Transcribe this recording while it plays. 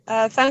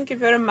Thank you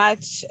very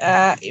much,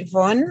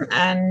 Yvonne.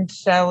 And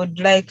I would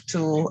like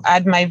to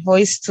add my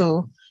voice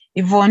to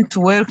Yvonne to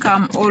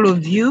welcome all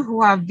of you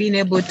who have been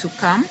able to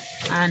come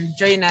and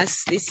join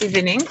us this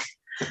evening.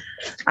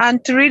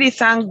 And to really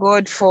thank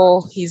God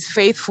for his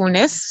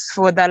faithfulness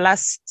for the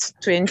last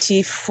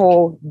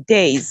 24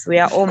 days. We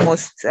are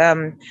almost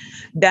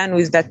done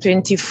with the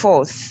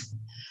 24th.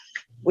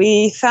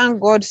 We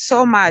thank God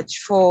so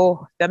much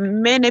for the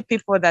many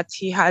people that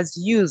he has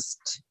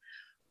used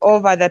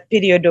over the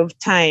period of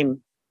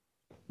time,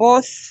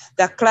 both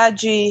the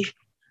clergy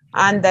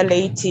and the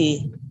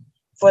laity,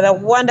 for the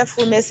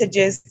wonderful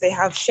messages they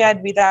have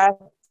shared with us,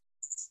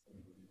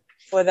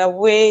 for the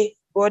way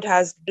God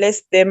has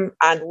blessed them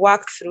and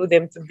worked through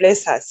them to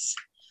bless us.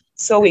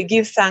 So we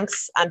give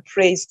thanks and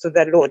praise to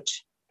the Lord.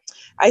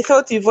 I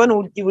thought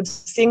Yvonne would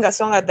sing a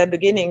song at the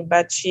beginning,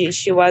 but she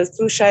was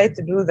too shy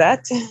to do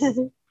that.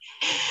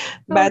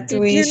 But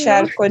we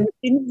shall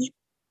continue.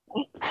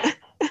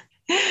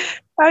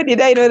 How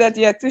did I know that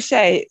you are too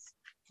shy?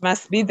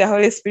 Must be the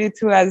Holy Spirit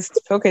who has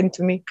spoken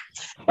to me.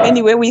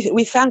 Anyway,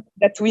 we thank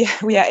that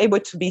we are able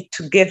to be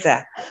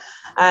together.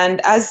 And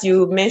as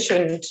you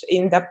mentioned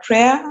in the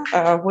prayer,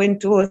 when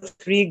 2 or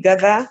 3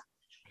 gather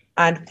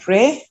and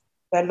pray,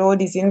 the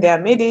Lord is in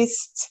their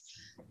midst.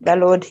 The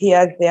Lord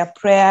hears their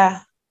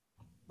prayer.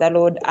 The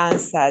Lord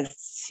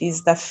answers.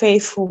 He's the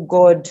faithful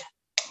God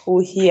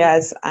who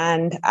hears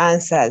and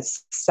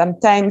answers.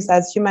 Sometimes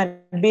as human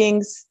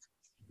beings,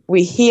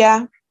 we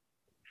hear,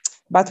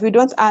 but we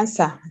don't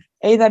answer,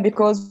 either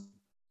because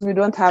we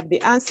don't have the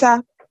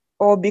answer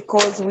or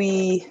because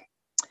we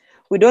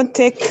don't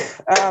take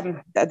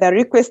the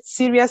request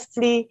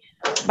seriously,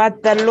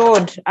 but the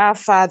Lord, our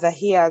Father,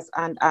 hears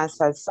and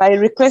answers. So I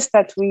request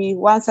that we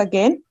once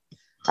again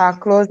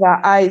close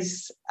our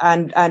eyes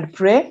and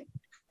pray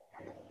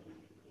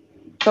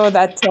so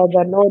that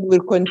the Lord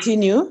will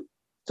continue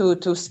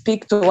to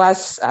speak to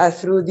us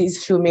through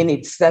these few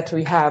minutes that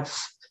we have.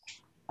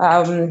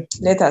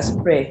 Let us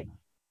pray.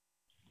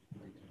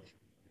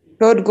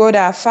 Lord God,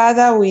 our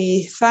Father,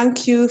 we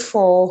thank you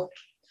for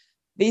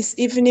this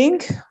evening.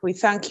 We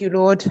thank you,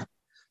 Lord,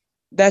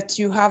 that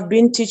you have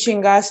been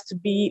teaching us to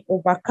be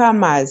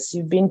overcomers.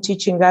 You've been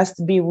teaching us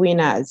to be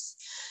winners.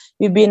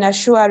 You've been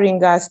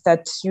assuring us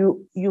that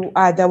you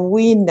are the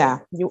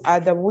winner. You are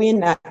the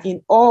winner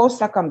in all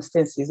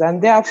circumstances.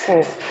 And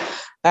therefore,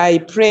 I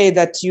pray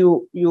that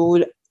you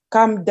will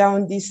come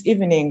down this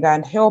evening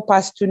and help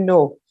us to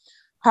know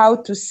how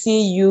to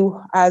see you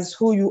as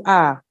who you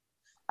are,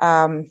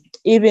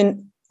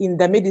 even in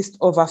the midst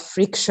of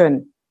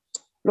affliction.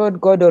 Lord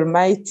God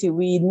Almighty,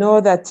 we know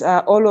that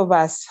all of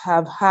us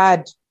have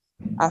had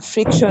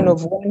affliction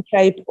of one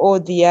type or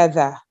the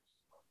other.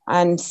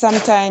 And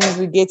sometimes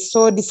we get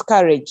so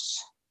discouraged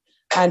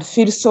and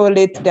feel so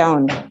let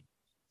down.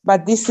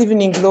 But this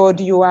evening, Lord,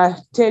 you are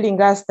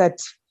telling us that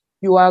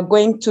you are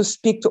going to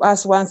speak to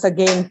us once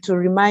again to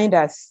remind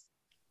us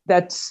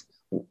that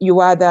you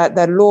are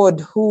the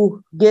Lord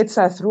who gets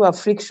us through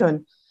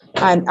affliction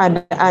and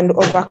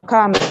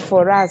overcome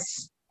for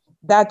us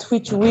that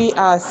which we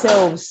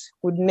ourselves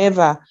would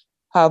never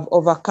have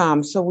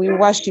overcome. So we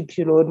worship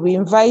you, Lord. We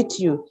invite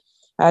you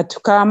to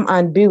come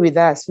and be with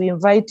us. We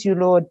invite you,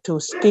 Lord, to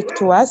speak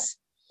to us.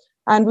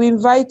 And we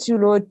invite you,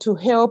 Lord, to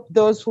help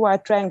those who are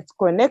trying to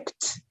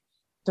connect,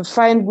 to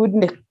find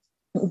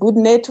good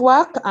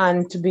network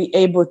and to be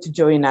able to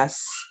join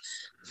us.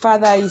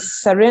 Father, I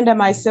surrender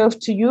myself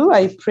to you.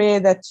 I pray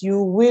that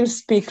you will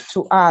speak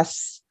to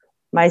us,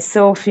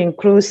 myself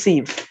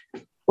inclusive,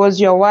 because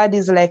your word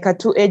is like a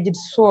two-edged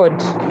sword.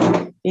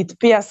 It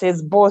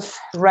pierces both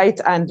right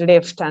and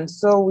left. And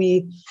so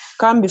we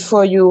come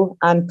before you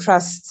and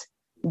trust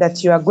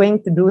that you are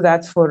going to do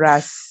that for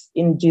us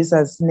in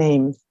Jesus'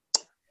 name.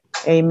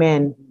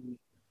 Amen.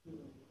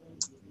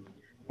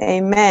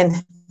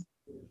 Amen.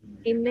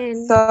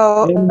 Amen.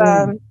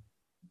 So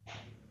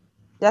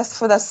just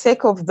for the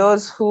sake of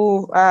those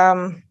who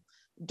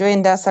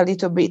joined us a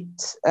little bit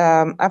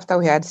after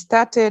we had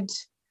started,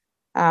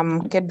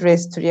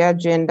 Kedrace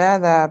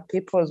Turyagyenda, the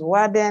people's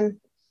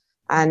warden,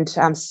 and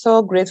I'm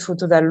so grateful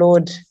to the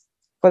Lord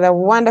for the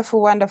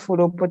wonderful,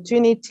 wonderful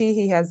opportunity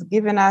he has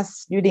given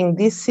us during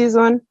this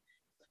season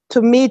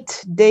to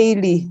meet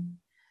daily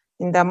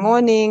in the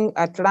morning,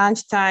 at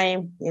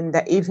lunchtime, in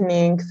the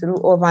evening, through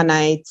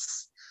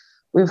overnights.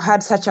 We've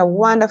had such a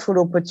wonderful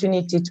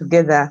opportunity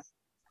together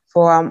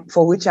for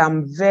which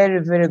I'm very,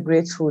 very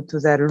grateful to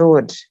the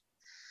Lord.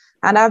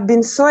 And I've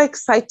been so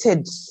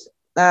excited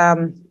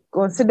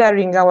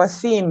considering our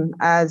theme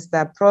as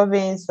the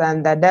province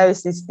and the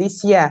diocese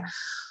this year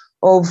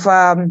of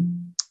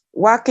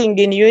working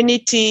in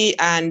unity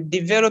and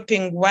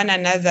developing one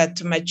another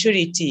to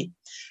maturity.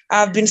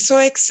 I've been so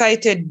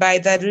excited by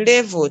the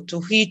level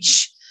to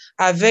which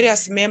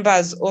various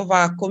members of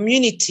our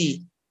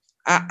community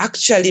are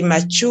actually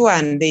mature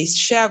and they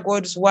share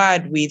God's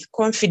word with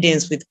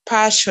confidence, with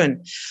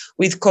passion,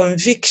 with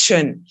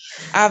conviction.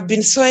 I've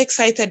been so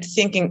excited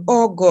thinking,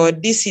 oh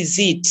God, this is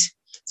it.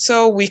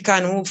 So we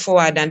can move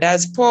forward. And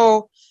as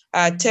Paul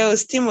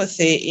tells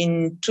Timothy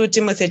in 2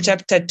 Timothy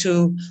chapter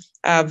 2,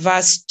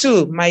 verse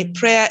 2. My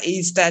prayer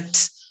is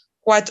that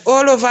what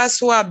all of us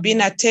who have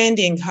been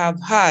attending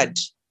have heard.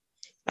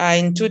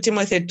 In 2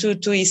 Timothy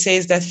 2:2, he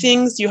says, the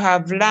things you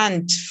have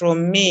learned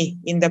from me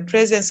in the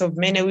presence of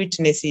many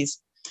witnesses,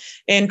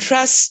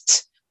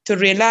 entrust to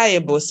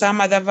reliable,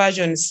 some other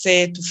versions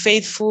say to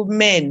faithful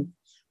men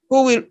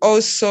who will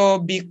also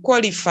be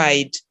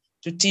qualified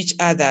to teach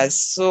others.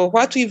 So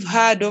what we've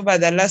heard over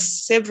the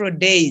last several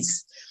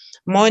days,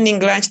 morning,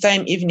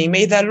 lunchtime, evening,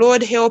 may the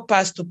Lord help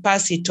us to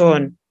pass it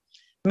on.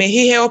 May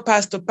he help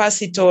us to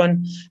pass it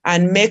on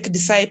and make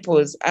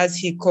disciples as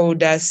he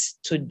called us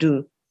to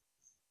do.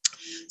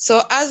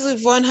 So as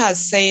Yvonne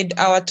has said,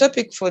 our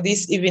topic for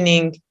this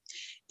evening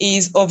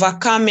is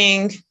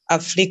overcoming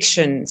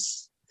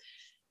afflictions.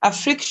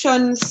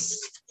 Afflictions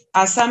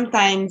are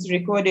sometimes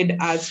recorded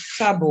as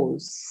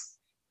troubles,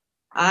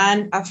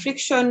 and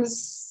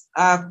afflictions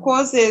are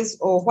causes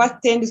or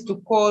what tends to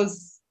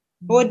cause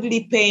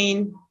bodily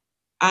pain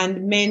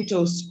and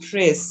mental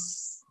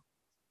stress.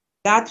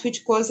 That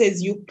which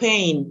causes you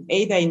pain,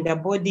 either in the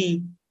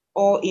body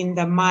or in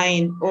the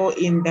mind or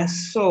in the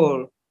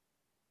soul.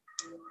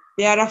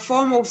 They are a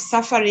form of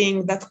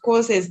suffering that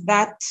causes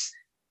that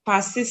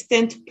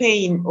persistent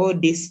pain or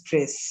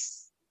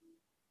distress.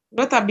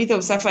 Not a bit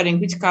of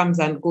suffering which comes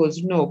and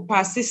goes, no,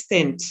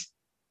 persistent,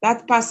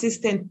 that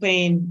persistent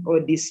pain or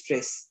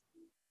distress.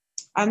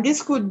 And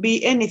this could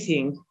be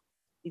anything.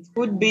 It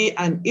could be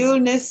an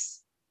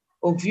illness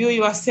of you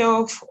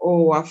yourself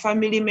or a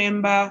family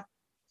member.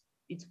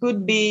 It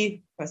could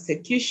be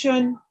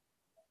persecution.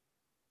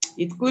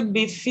 It could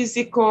be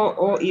physical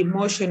or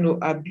emotional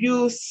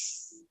abuse.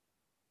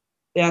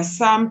 There are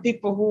some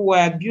people who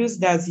were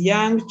abused as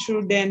young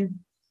children,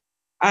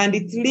 and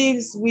it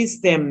lives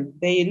with them.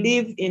 They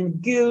live in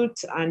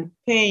guilt and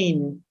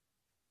pain.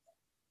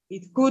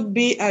 It could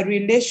be a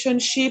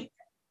relationship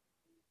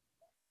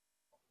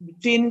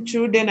between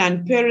children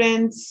and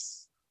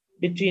parents,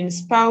 between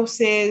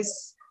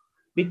spouses,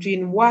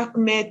 between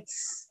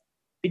workmates,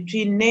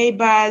 between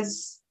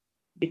neighbors,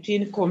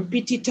 between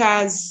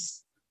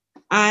competitors,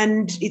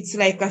 and it's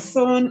like a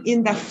thorn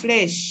in the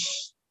flesh.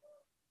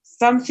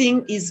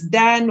 Something is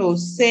done or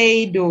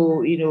said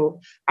or,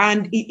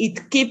 and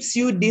it keeps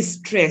you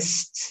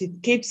distressed.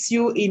 It keeps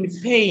you in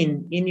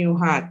pain in your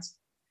heart.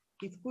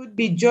 It could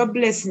be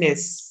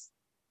joblessness.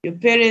 Your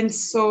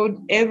parents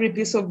sold every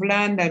piece of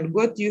land and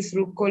got you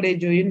through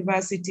college or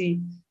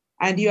university,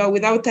 and you are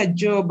without a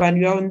job and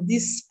you are on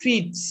this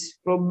street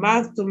from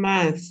month to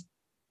month.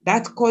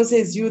 That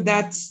causes you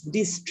that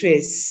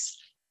distress.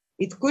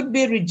 It could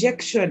be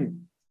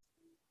rejection,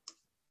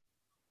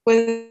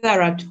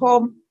 whether at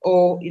home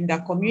or in the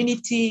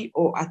community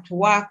or at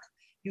work,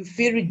 you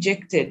feel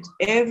rejected.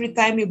 Every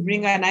time you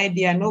bring an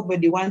idea,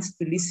 nobody wants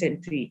to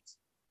listen to it.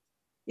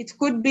 It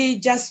could be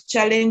just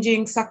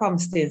challenging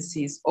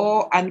circumstances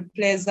or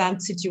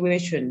unpleasant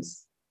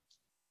situations.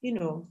 It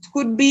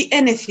could be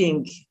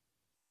anything,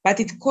 but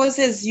it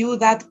causes you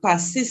that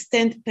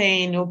persistent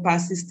pain or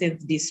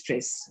persistent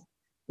distress.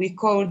 We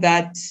call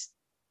that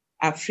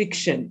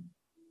affliction.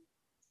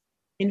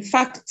 In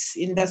fact,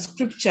 in the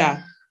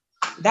scripture,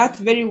 that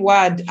very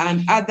word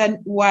and other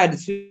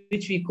words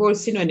which we call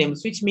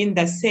synonyms, which mean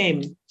the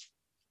same,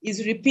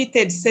 is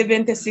repeated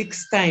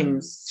 76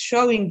 times,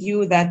 showing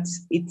you that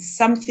it's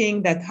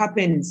something that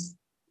happens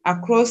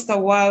across the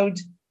world,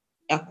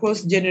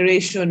 across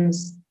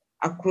generations,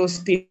 across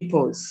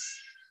peoples.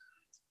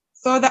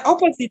 So the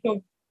opposite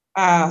of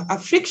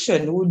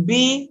affliction would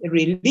be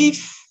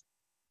relief.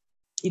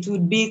 It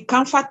would be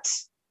comfort.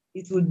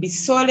 It would be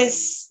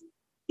solace.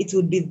 It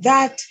would be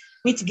that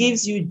which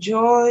gives you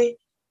joy,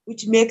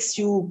 which makes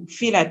you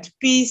feel at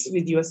peace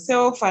with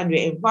yourself and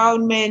your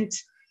environment.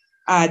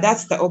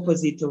 That's the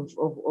opposite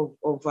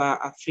of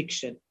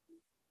affliction.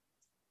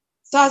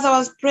 So as I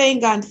was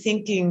praying and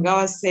thinking,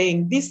 I was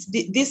saying,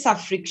 this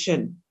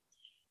affliction,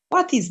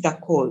 what is the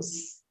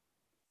cause?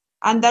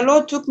 And the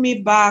Lord took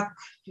me back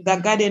to the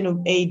Garden of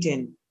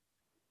Eden,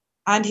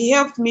 and he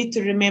helped me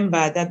to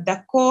remember that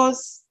the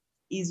cause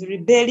is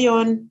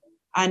rebellion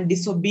and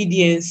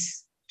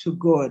disobedience to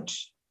God.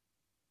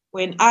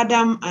 When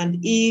Adam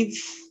and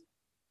Eve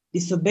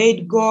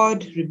disobeyed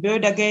God,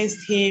 rebelled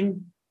against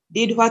him,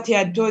 did what he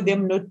had told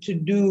them not to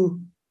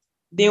do,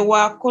 there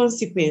were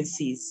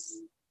consequences.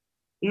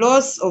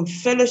 Loss of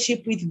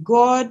fellowship with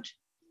God,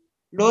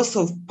 loss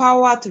of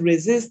power to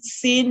resist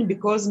sin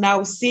because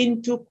now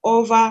sin took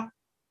over,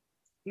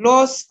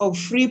 loss of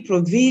free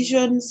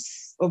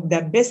provisions of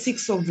the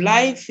basics of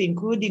life,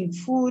 including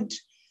food,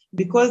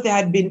 because they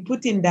had been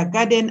put in the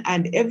garden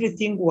and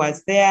everything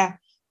was there.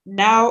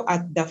 Now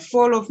at the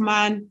fall of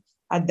man,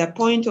 at the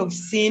point of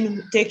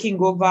sin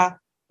taking over,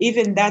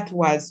 even that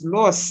was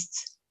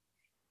lost.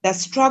 The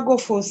struggle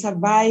for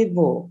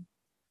survival,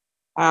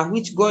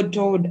 which God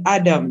told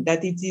Adam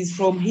that it is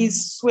from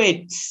his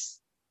sweat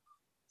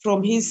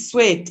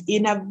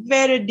in a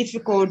very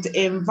difficult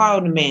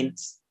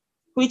environment,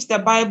 which the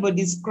Bible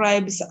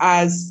describes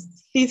as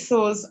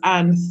thistles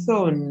and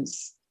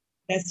thorns,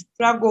 the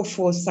struggle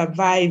for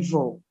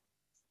survival,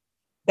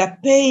 the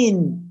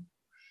pain,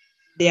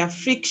 the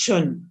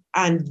affliction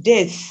and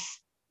death,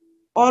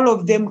 all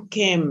of them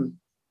came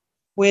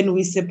when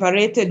we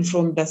separated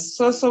from the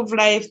source of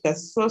life, the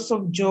source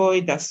of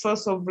joy, the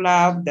source of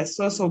love, the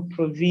source of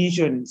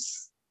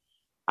provisions.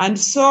 And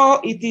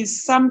so it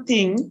is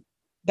something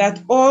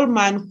that all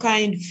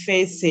mankind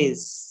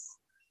faces.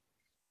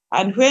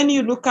 And when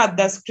you look at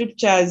the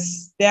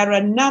scriptures, there are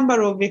a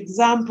number of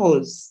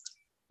examples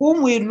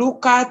whom we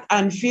look at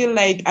and feel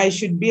like I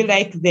should be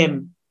like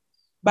them,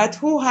 but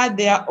who had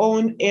their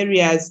own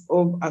areas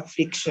of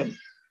affliction.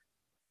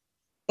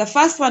 The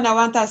first one I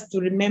want us to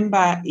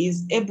remember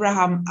is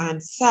Abraham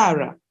and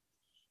Sarah.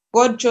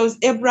 God chose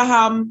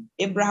Abraham.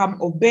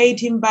 Abraham obeyed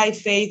him by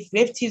faith,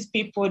 left his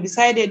people,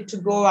 decided to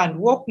go and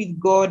walk with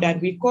God,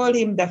 and we call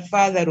him the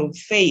father of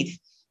faith,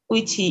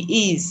 which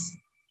he is.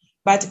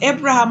 But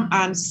Abraham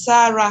and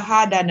Sarah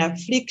had an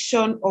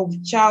affliction of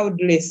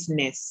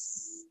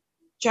childlessness.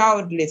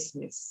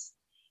 Childlessness.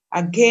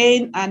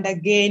 Again and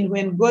again,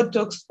 when God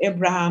talks to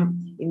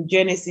Abraham in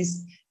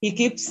Genesis, he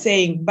keeps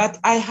saying, but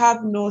I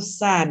have no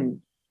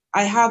son.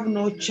 I have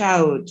no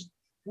child.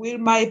 Will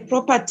my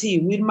property,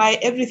 will my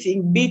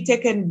everything be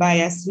taken by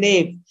a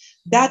slave?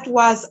 That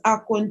was a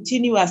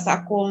continuous,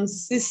 a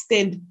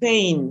consistent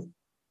pain.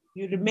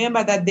 You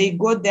remember that they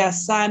got their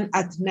son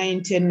at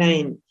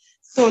 99.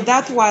 So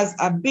that was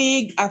a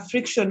big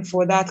affliction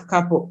for that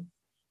couple.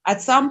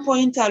 At some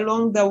point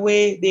along the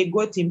way, they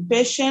got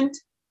impatient.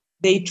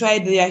 They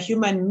tried their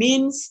human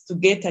means to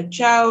get a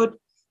child.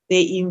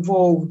 They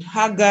involved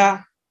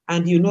Hagar,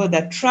 and you know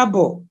the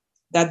trouble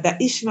that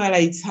the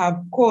Ishmaelites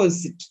have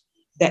caused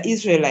the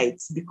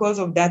Israelites because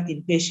of that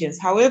impatience.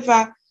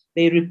 However,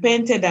 they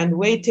repented and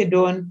waited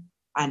on,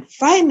 and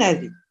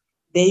finally,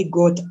 they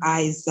got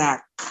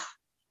Isaac,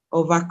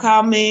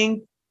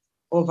 overcoming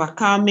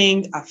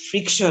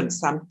affliction.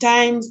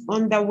 Sometimes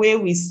on the way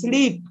we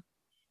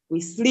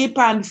slip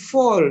and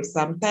fall.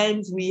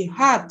 Sometimes we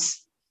hurt,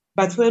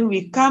 but when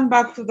we come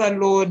back to the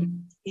Lord,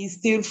 he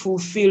still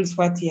fulfills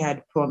what he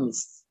had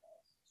promised.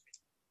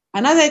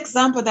 Another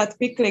example that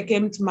quickly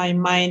came to my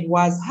mind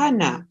was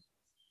Hannah.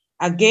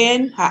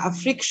 Again, her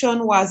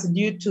affliction was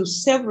due to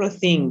several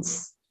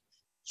things: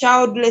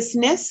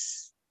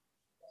 childlessness,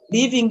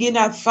 living in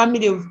a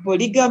family of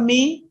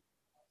polygamy,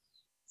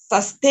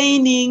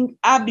 sustaining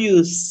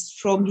abuse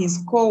from his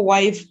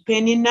co-wife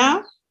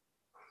Peninnah,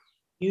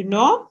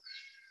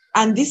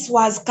 and this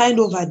was kind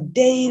of a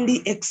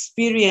daily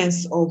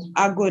experience of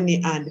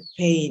agony and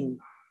pain.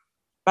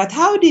 But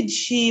how did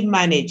she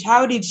manage?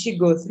 How did she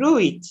go through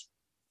it?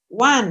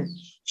 One,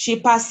 she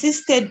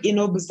persisted in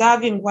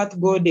observing what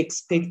God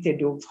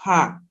expected of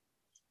her.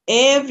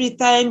 Every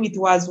time it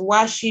was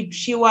worship,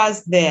 she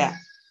was there.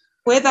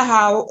 Whether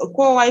her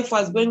co-wife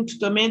was going to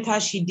torment her,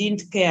 she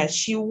didn't care.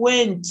 She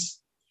went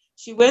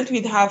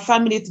with her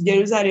family to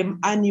Jerusalem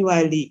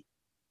annually.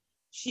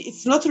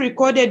 It's not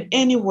recorded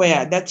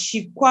anywhere that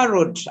she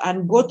quarreled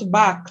and got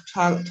back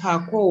to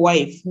her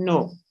co-wife.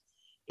 No.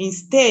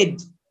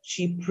 Instead,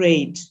 she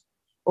prayed.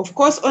 Of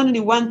course, only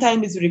one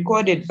time is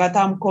recorded, but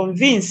I'm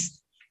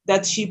convinced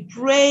that she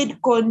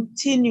prayed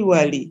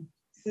continually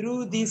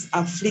through this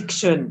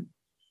affliction.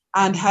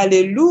 And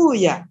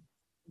hallelujah,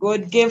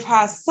 God gave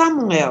her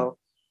Samuel,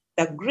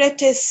 the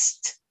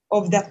greatest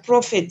of the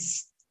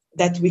prophets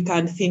that we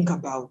can think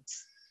about.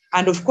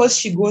 And of course,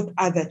 she got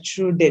other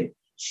children.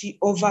 She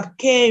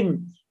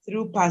overcame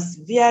through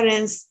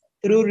perseverance,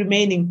 through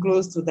remaining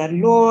close to the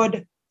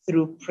Lord,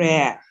 through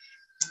prayer.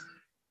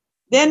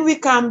 Then we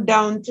come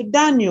down to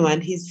Daniel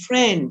and his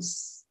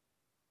friends.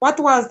 What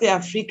was the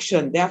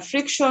affliction? The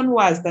affliction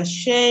was the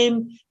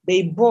shame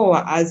they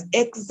bore as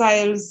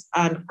exiles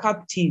and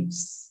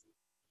captives.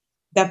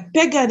 The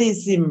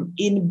paganism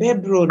in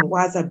Babylon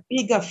was a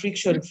big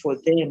affliction for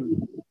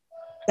them.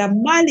 The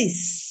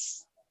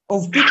malice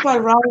of people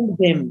around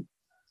them,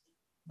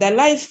 the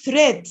life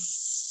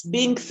threats,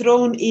 being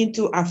thrown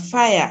into a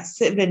fire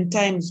 7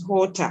 times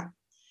hotter,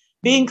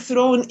 being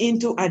thrown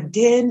into a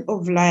den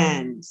of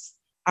lions,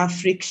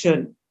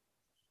 affliction.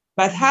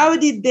 But how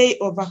did they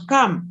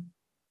overcome?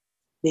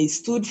 They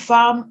stood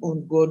firm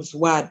on God's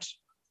word.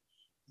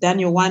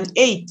 Daniel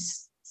 1:8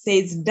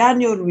 says,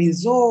 Daniel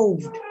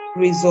resolved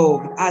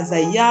as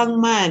a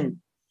young man,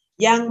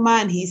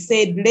 he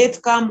said,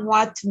 let come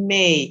what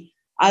may,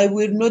 I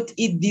will not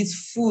eat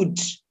this food,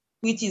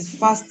 which is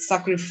first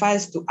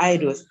sacrificed to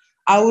idols.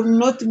 I will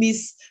not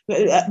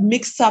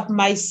mix up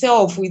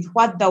myself with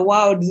what the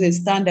world's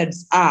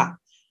standards are.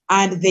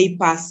 And they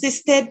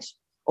persisted,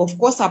 of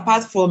course,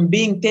 apart from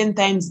being 10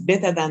 times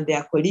better than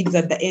their colleagues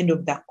at the end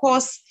of the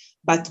course,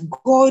 but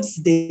God's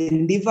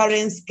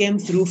deliverance came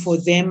through for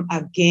them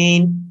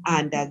again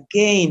and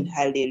again.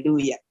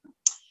 Hallelujah.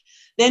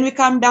 Then we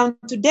come down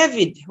to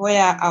David,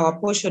 where our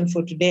portion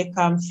for today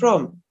comes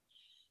from.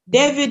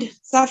 David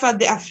suffered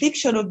the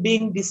affliction of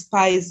being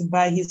despised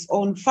by his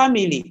own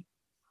family.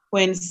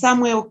 When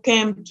Samuel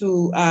came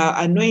to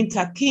anoint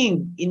a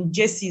king in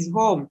Jesse's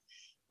home,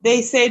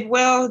 they said,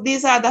 well,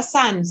 these are the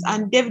sons,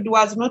 and David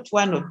was not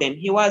one of them.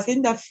 He was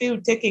in the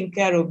field taking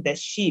care of the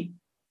sheep.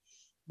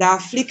 The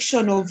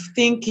affliction of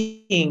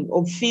thinking,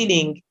 of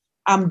feeling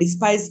I'm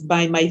despised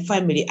by my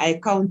family. I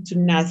count to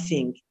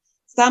nothing.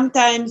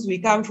 Sometimes we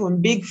come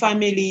from big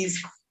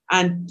families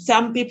and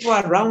some people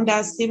around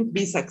us seem to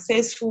be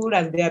successful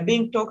and they are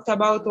being talked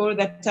about all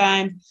the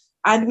time.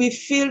 And we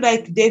feel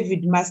like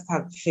David must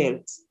have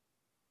felt.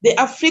 The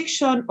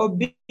affliction of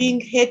being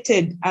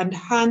hated and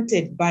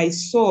hunted by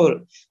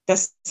Saul,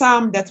 the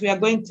psalm that we are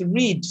going to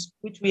read,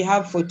 which we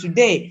have for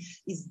today,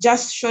 is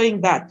just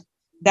showing that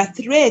the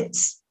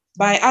threats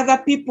by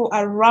other people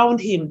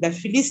around him, the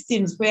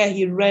Philistines where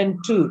he ran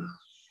to,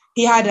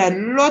 he had a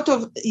lot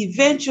of,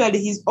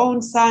 eventually his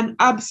own son,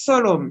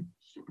 Absalom,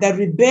 the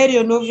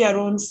rebellion of your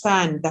own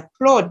son, the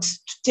plot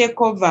to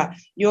take over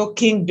your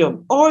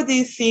kingdom. All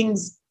these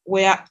things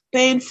were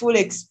painful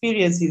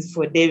experiences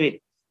for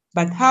David.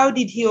 But how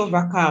did he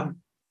overcome?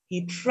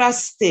 He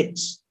trusted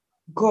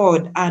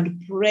God and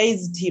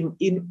praised him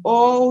in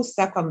all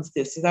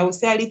circumstances. I will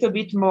say a little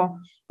bit more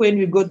when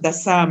we got the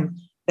psalm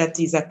that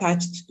is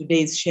attached to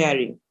today's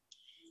sharing.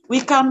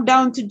 We come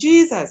down to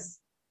Jesus.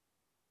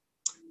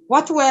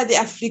 What were the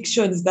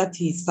afflictions that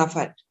he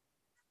suffered?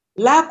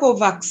 Lack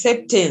of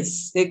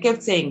acceptance. They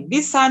kept saying,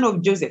 this son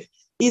of Joseph,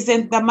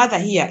 isn't the mother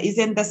here?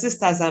 Isn't the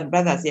sisters and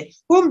brothers here?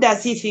 Whom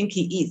does he think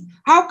he is?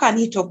 How can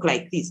he talk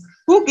like this?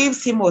 Who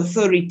gives him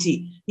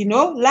authority? You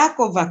know, lack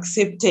of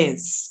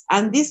acceptance.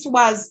 And this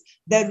was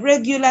the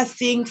regular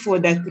thing for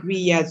the 3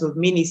 years of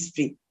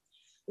ministry.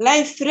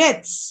 Life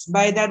threats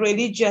by the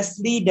religious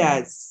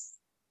leaders.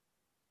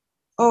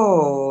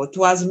 Oh, it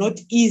was not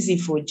easy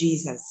for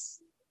Jesus.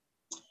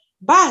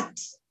 But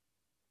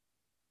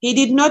he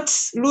did not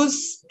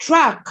lose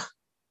track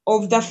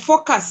of the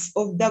focus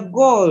of the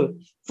goal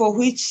for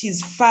which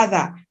his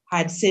father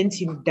had sent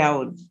him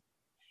down.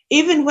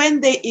 Even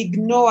when they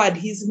ignored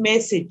his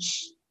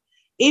message,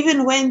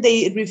 even when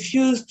they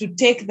refused to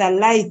take the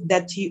light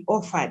that he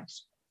offered,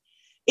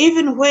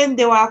 even when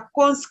there were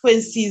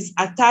consequences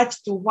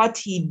attached to what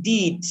he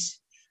did,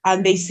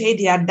 and they said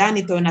he had done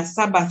it on a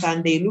Sabbath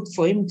and they looked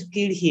for him to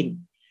kill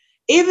him,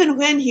 even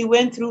when he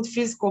went through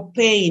physical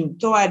pain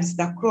towards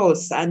the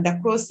cross and the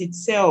cross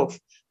itself,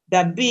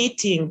 the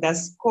beating, the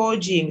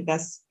scourging, the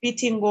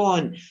spitting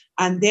on,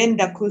 and then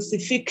the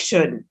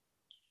crucifixion,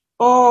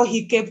 oh,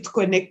 he kept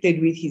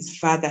connected with his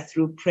father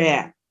through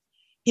prayer.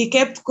 He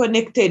kept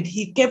connected.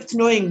 He kept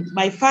knowing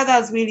my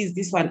father's will is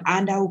this one,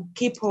 and I will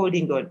keep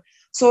holding on.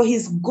 So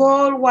his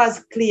goal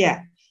was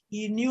clear.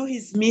 He knew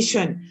his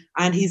mission,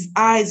 and his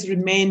eyes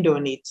remained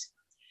on it.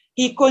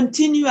 He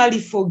continually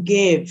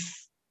forgave.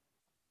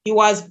 He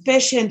was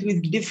patient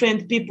with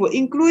different people,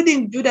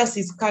 including Judas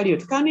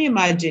Iscariot. Can you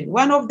imagine?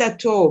 One of the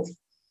 12.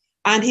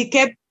 And he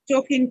kept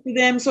talking to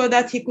them so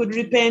that he could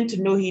repent.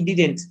 No, he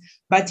didn't.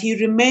 But he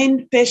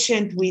remained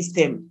patient with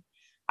them.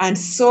 And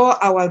so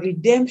our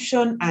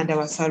redemption and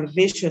our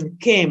salvation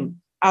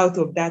came out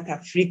of that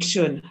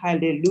affliction.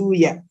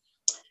 Hallelujah.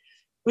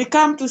 We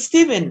come to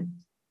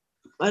Stephen,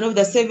 one of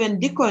the 7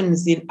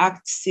 deacons in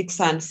Acts 6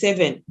 and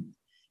 7.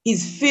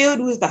 He's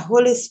filled with the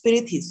Holy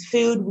Spirit. He's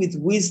filled with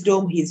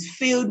wisdom. He's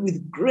filled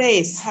with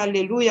grace.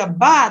 Hallelujah.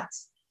 But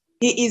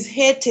he is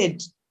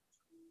hated.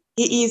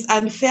 He is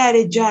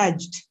unfairly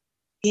judged.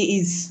 He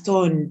is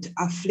stoned.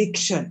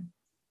 Affliction.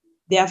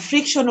 The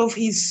affliction of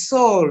his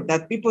soul,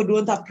 that people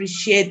don't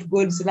appreciate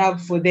God's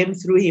love for them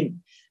through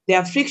him. The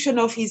affliction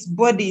of his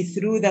body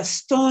through the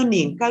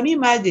stoning. Can you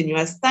imagine? You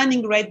are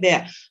standing right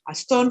there, a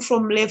stone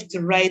from left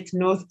to right,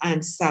 north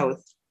and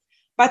south.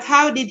 But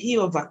how did he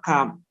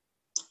overcome?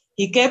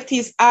 He kept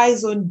his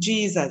eyes on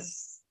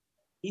Jesus.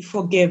 He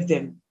forgave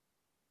them.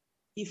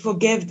 He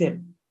forgave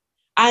them.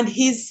 And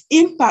his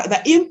impact,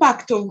 the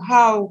impact of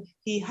how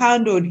he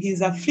handled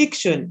his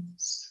affliction,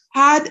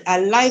 had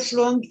a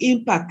lifelong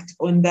impact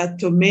on the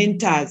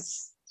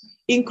tormentors,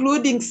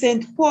 including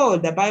St. Paul.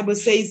 The Bible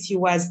says he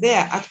was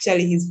there.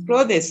 Actually, his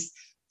clothes,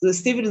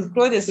 Stephen's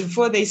clothes,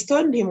 before they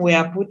stoned him,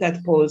 were put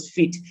at Paul's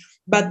feet.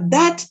 But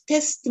that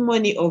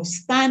testimony of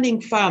standing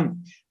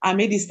firm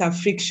amidst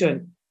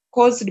affliction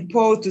caused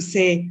Paul to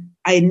say,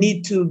 I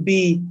need to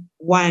be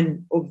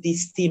one of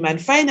this team. And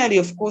finally,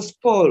 of course,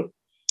 Paul,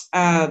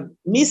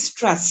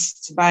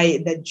 mistrust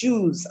by the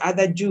Jews,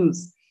 other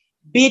Jews,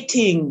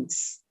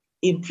 beatings,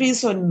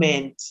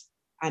 imprisonment,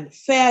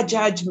 unfair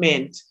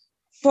judgment,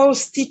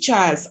 false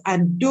teachers,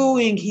 and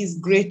doing his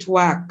great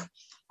work.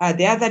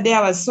 The other day,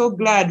 I was so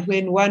glad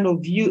when one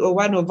of you or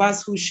one of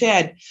us who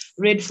shared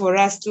read for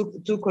us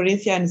 2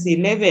 Corinthians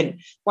 11,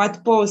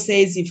 what Paul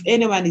says, if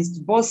anyone is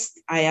to boast,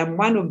 I am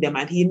one of them.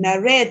 And he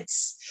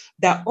narrates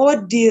the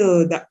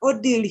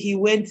ordeal he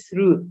went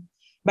through.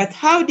 But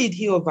how did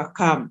he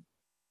overcome?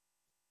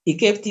 He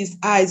kept his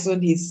eyes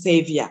on his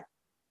Savior.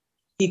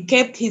 He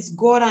kept his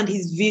goal and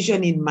his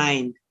vision in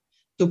mind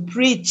to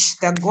preach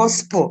the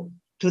gospel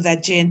to the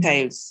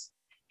Gentiles.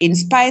 In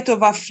spite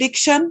of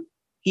affliction,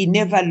 he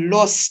never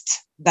lost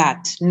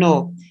that.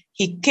 No,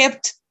 he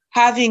kept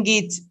having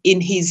it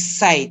in his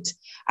sight,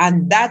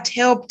 and that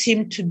helped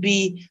him to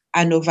be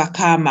an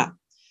overcomer.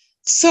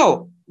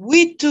 So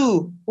we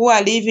too, who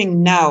are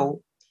living now,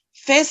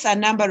 face a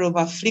number of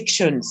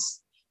afflictions,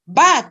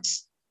 but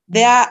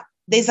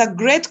there's a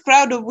great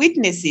crowd of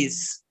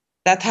witnesses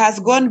that has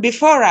gone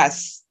before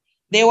us.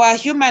 They were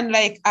human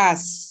like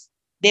us.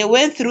 They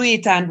went through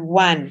it and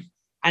won.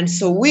 And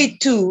so we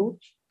too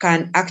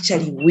can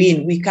actually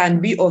win. We can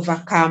be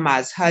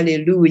overcomers.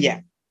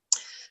 Hallelujah.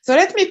 So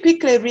let me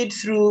quickly read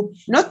through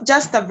not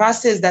just the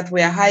verses that were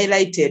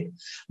highlighted,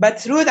 but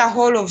through the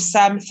whole of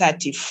Psalm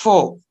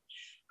 34.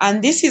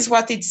 And this is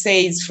what it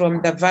says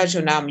from the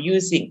version I'm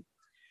using.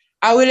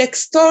 I will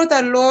extol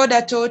the Lord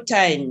at all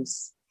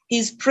times.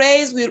 His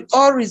praise will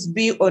always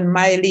be on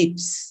my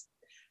lips.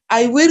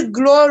 I will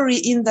glory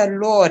in the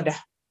Lord.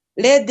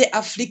 Let the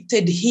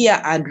afflicted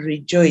hear and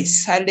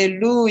rejoice.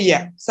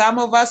 Hallelujah. Some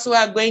of us who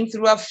are going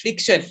through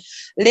affliction,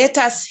 let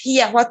us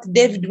hear what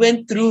David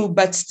went through,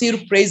 but still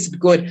praised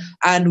God,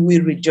 and we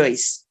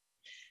rejoice.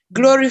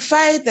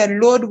 Glorify the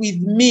Lord with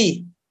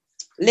me.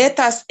 Let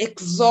us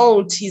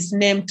exalt his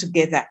name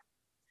together.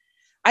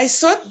 I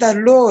sought the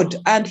Lord,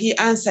 and he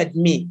answered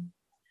me.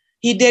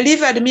 He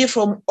delivered me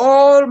from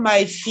all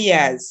my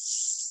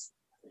fears.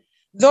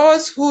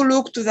 Those who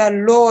look to the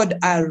Lord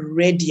are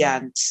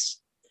radiant.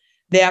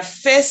 Their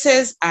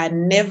faces are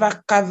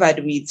never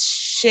covered with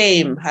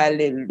shame.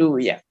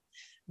 Hallelujah.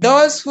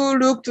 Those who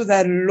look to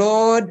the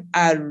Lord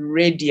are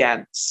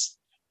radiant.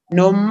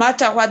 No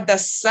matter what the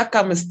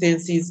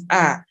circumstances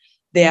are,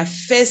 their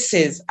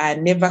faces are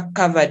never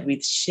covered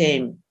with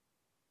shame.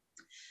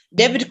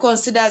 David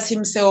considers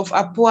himself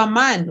a poor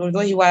man,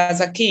 although he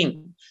was a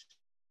king.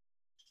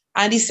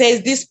 And he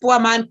says, this poor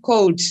man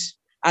called,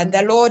 and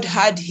the Lord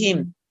heard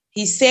him.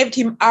 He saved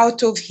him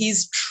out of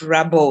his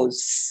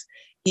troubles.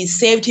 He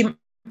saved him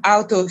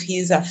out of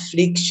his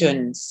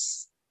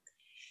afflictions.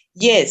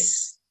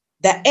 Yes,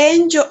 the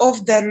angel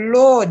of the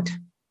Lord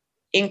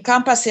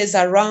encompasses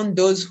around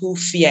those who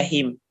fear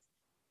him.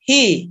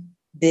 He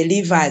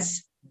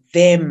delivers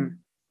them.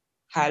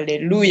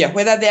 Hallelujah.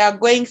 Whether they are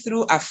going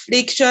through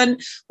affliction,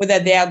 whether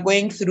they are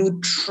going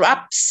through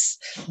traps,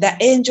 the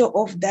angel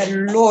of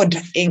the Lord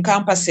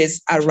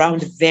encompasses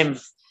around them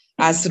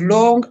as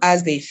long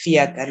as they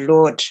fear the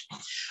Lord.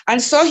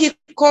 And so he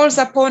calls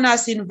upon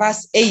us in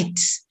verse 8,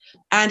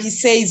 and he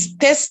says,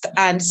 taste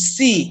and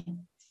see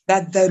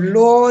that the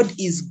Lord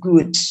is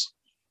good.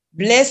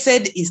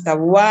 Blessed is the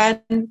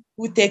one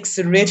who takes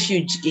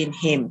refuge in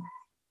him.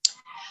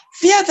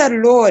 Fear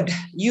the Lord,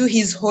 you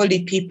his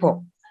holy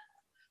people.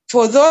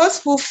 For those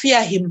who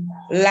fear him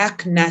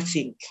lack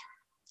nothing.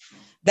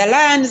 The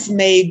lions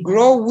may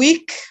grow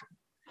weak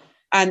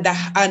and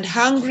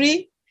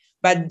hungry,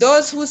 but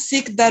those who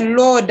seek the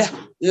Lord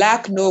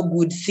lack no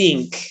good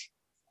thing.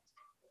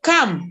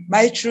 Come,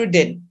 my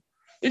children,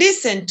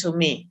 listen to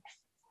me.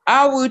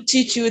 I will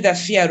teach you the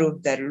fear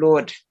of the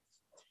Lord.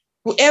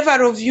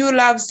 Whoever of you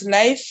loves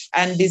life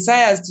and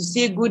desires to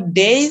see good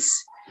days,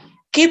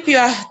 keep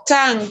your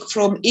tongue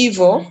from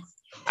evil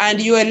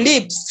and your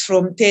lips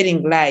from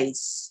telling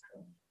lies.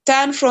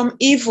 Turn from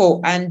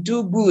evil and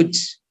do good.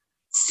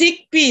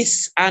 Seek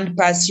peace and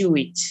pursue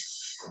it.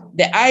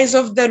 The eyes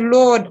of the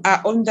Lord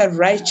are on the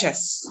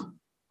righteous,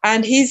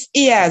 and his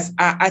ears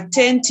are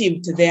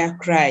attentive to their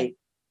cry.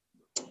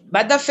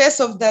 But the face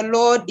of the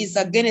Lord is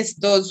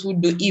against those who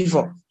do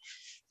evil,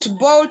 to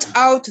blot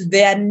out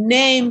their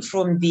name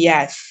from the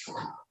earth.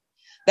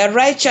 The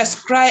righteous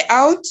cry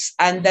out,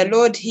 and the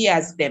Lord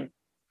hears them.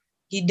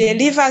 He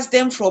delivers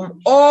them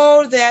from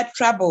all their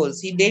troubles.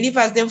 He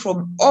delivers them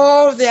from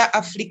all their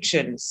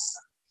afflictions.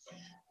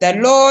 The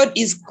Lord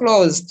is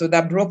close to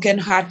the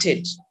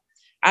brokenhearted,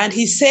 and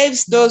he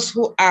saves those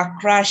who are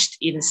crushed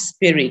in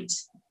spirit.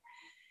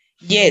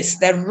 Yes,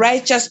 the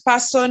righteous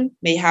person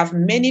may have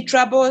many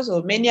troubles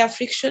or many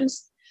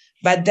afflictions,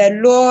 but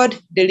the Lord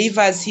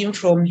delivers him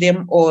from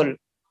them all.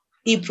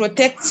 He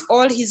protects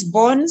all his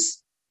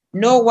bones.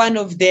 No one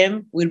of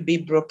them will be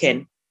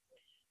broken.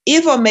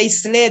 Evil may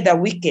slay the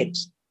wicked.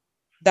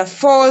 The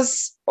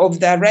foes of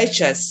the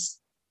righteous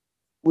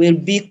will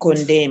be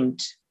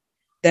condemned.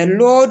 The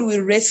Lord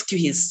will rescue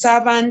his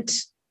servant.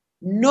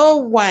 No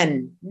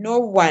one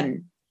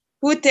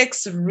who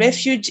takes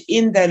refuge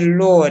in the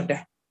Lord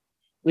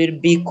will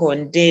be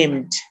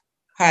condemned.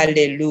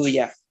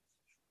 Hallelujah.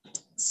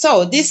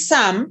 So this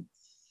psalm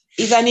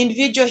is an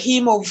individual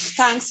hymn of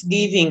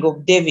thanksgiving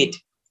of David.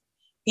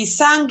 He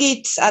sang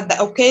it at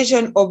the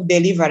occasion of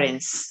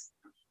deliverance.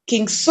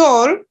 King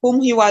Saul,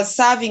 whom he was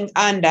serving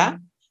under,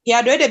 he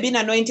had already been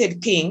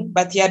anointed king,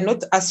 but he had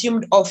not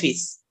assumed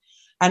office.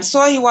 And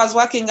so he was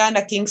working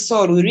under King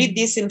Saul. We read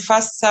this in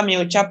 1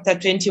 Samuel chapter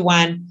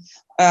 21,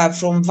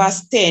 from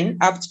verse 10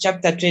 up to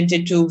chapter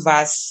 22,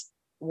 verse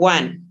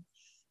 1.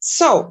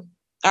 So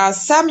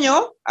Saul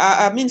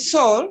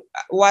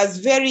was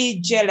very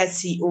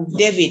jealous of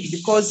David,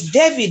 because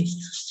David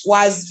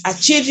was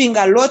achieving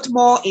a lot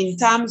more in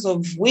terms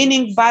of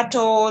winning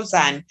battles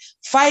and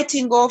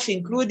fighting off,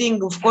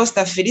 including, of course,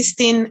 the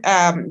Philistine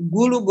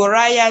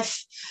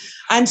Goliath.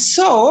 And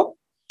so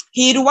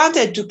he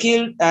wanted to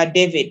kill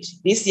David,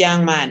 this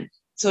young man.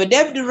 So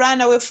David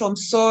ran away from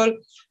Saul,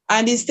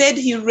 and instead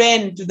he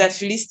ran to the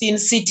Philistine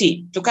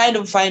city to kind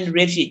of find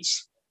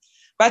refuge.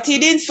 But he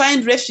didn't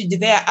find refuge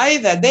there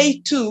either.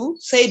 They too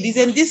said,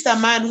 isn't this the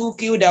man who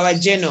killed our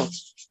general?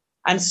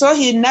 And so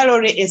he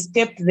narrowly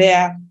escaped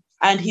there,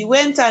 and he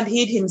went and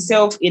hid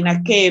himself in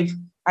a cave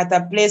at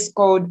a place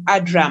called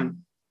Adram.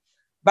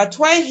 But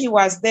while he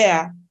was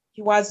there,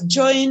 he was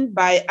joined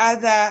by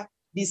other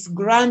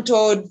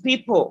disgruntled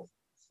people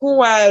who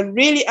were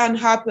really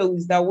unhappy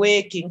with the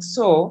way King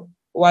Saul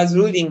was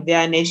ruling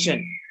their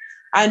nation.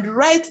 And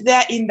right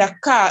there in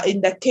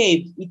the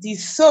cave, it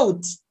is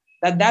thought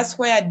that that's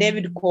where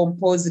David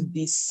composed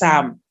this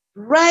psalm.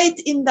 Right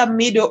in the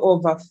middle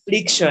of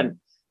affliction,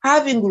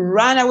 having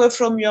run away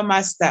from your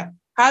master,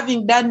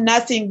 having done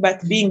nothing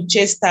but being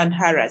chased and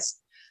harassed,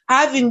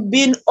 having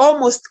been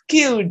almost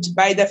killed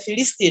by the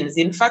Philistines.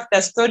 In fact,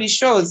 the story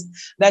shows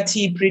that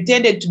he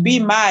pretended to be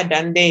mad,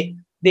 and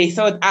they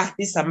thought,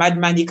 this is a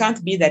madman. He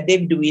can't be the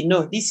David we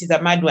know. This is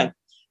a mad one.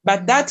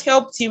 But that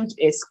helped him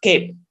to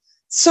escape.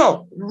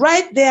 So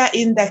right there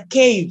in the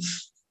cave,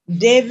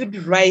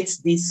 David writes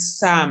this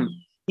psalm.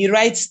 He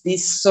writes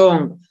this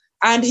song,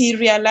 and he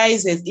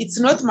realizes it's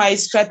not my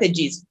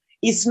strategies.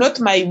 It's not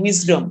my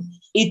wisdom.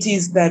 It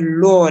is the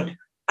Lord.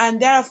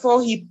 And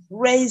therefore he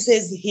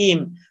praises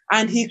him,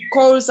 and he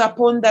calls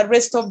upon the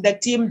rest of the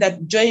team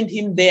that joined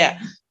him there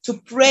to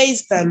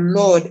praise the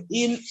Lord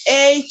in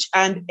each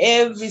and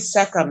every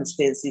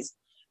circumstances,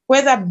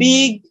 whether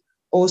big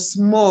or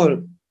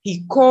small.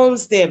 He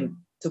calls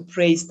them to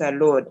praise the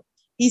Lord.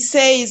 He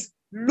says,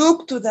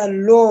 look to the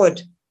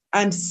Lord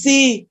and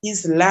see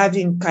his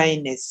loving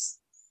kindness.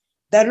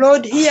 The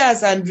Lord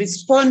hears and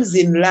responds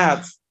in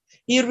love.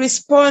 He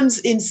responds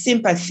in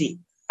sympathy,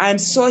 and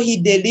so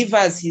he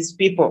delivers his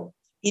people.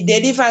 He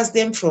delivers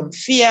them from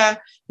fear.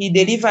 He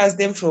delivers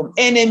them from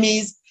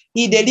enemies.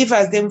 He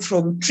delivers them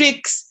from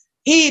tricks.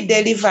 He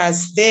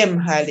delivers them.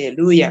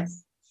 Hallelujah.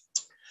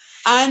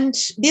 And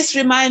this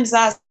reminds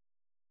us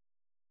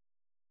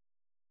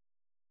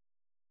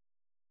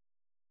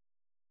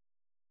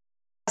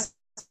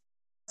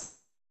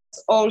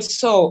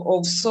also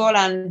of Saul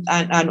and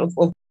of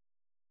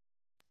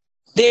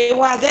they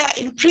were there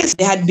in prison.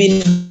 They had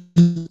been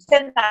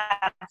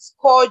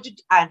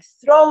scourged and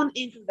thrown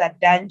into the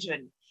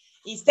dungeon.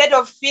 Instead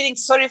of feeling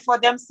sorry for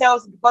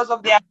themselves because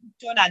of their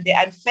affliction and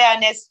their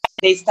unfairness,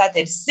 they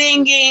started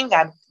singing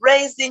and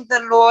praising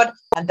the Lord.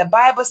 And the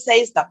Bible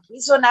says the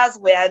prisoners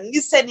were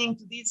listening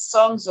to these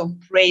songs of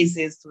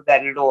praises to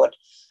the Lord.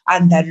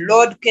 And the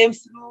Lord came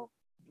through,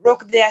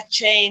 broke their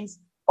chains,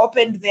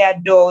 opened their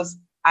doors,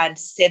 and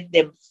set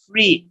them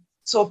free.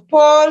 So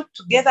Paul,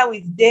 together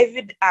with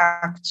David,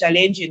 are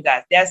challenging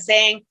us. They are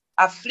saying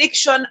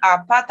affliction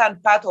are part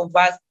and part of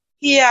us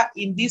here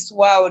in this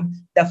world,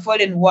 the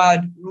fallen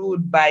world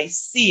ruled by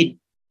sin.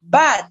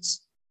 But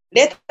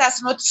let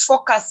us not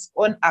focus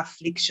on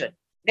affliction.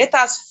 Let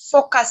us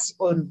focus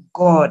on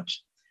God.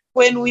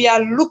 When we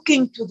are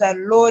looking to the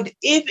Lord,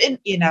 even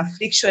in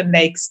affliction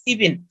like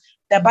Stephen,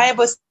 the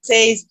Bible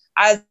says,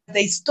 as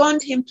they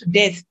stoned him to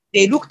death,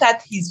 they looked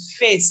at his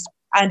face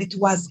and it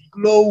was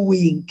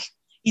glowing.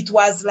 It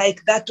was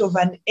like that of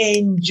an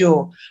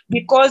angel,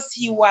 because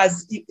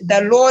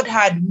the Lord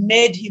had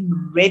made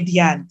him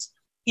radiant.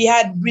 He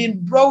had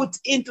been brought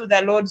into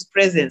the Lord's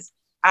presence,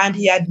 and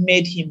he had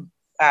made him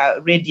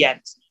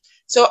radiant.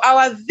 So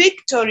our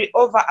victory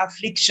over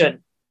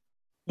affliction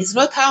is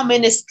not how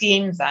many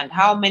schemes and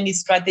how many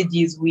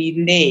strategies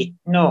we lay.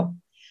 No,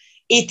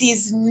 it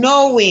is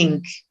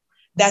knowing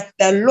that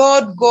the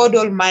Lord God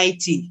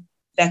Almighty,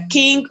 the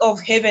King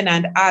of heaven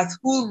and earth,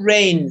 who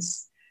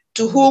reigns,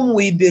 to whom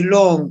we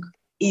belong,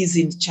 is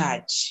in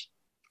charge.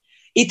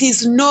 It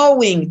is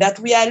knowing that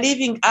we are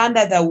living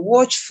under the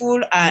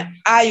watchful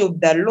eye of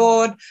the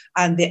Lord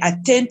and the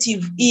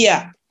attentive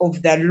ear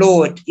of the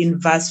Lord in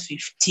verse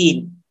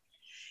 15.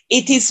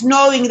 It is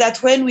knowing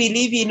that when we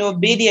live in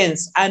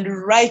obedience and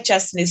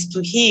righteousness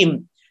to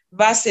him,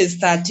 verses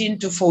 13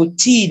 to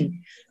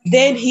 14,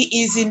 then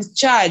he is in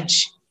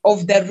charge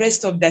of the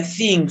rest of the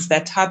things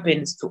that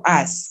happens to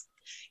us.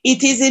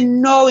 It is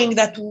in knowing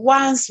that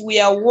once we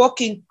are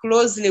walking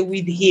closely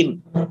with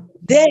him,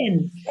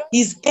 then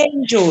his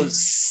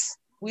angels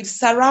will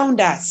surround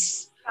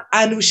us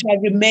and we shall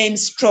remain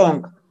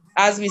strong,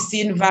 as we see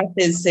in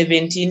verses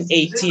 17,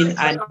 18,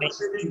 and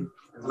 19.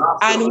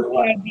 And we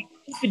shall be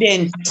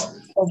confident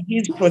of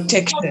his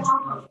protection.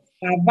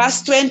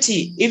 Verse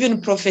 20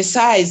 even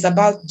prophesies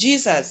about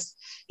Jesus.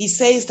 He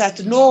says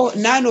that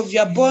none of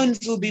your bones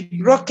will be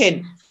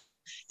broken.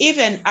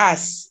 Even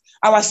us,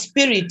 our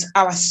spirit,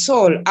 our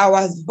soul,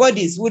 our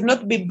bodies would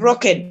not be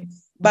broken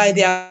by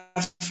their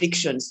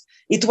afflictions.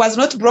 It was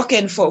not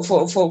broken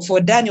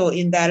for Daniel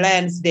in the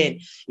lion's den.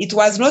 It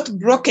was not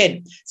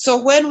broken.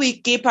 So when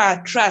we keep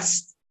our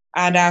trust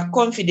and our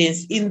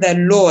confidence in the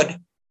Lord,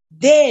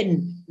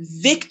 then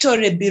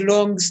victory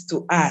belongs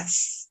to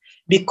us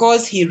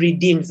because he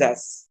redeems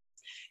us.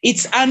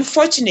 It's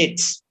unfortunate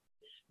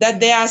that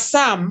there are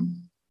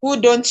some who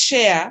don't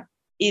share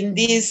in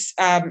these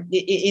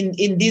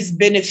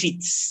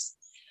benefits.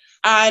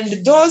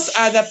 And those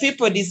are the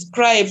people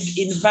described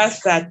in verse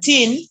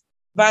 13,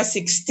 verse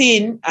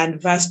 16,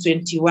 and verse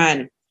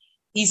 21.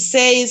 He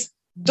says,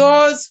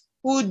 those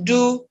who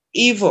do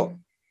evil,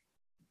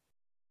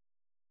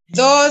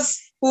 those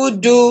who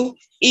do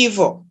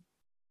evil,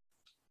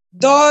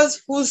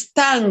 those whose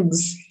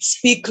tongues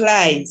speak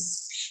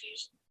lies,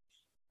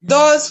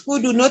 those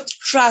who do not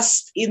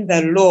trust in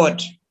the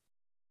Lord.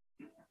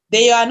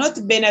 They are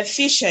not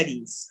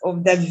beneficiaries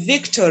of the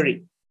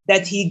victory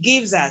that he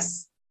gives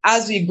us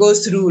as we go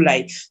through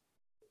life.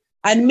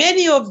 And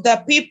many of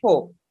the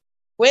people,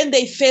 when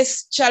they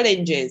face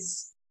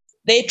challenges,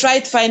 they try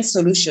to find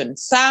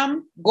solutions.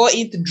 Some go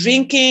into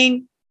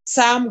drinking,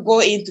 some go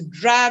into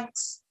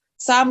drugs,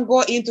 some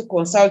go into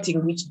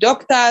consulting with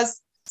doctors,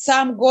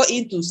 some go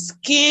into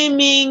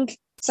scheming,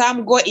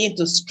 some go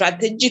into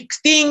strategic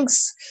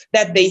things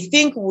that they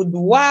think would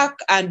work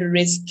and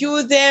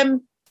rescue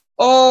them.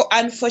 Or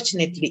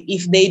unfortunately,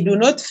 if they do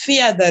not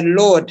fear the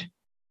Lord,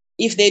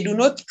 if they do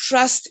not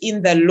trust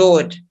in the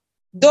Lord,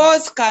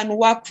 those can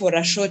work for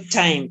a short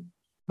time.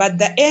 But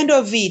the end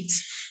of it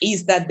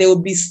is that they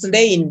will be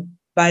slain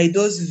by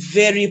those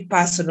very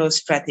personal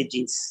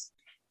strategies.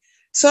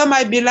 So,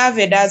 my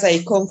beloved, as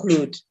I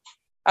conclude,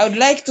 I would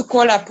like to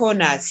call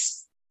upon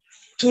us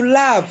to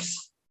love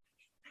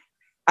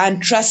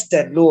and trust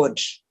the Lord,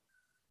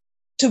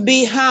 to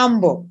be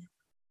humble,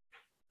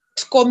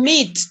 to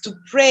commit to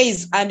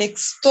praise and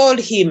extol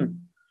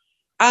him,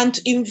 and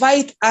to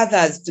invite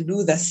others to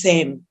do the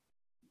same.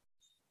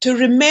 To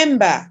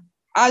remember,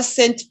 as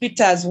St.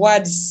 Peter's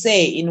words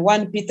say in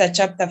 1 Peter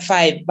chapter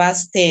 5,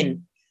 verse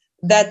 10,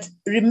 that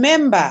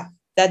remember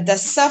that the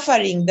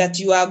suffering that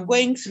you are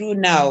going through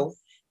now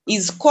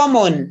is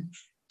common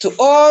to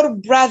all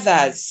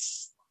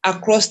brothers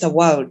across the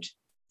world.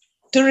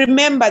 To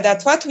remember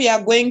that what we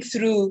are going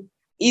through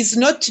is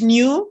not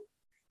new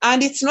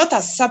and it's not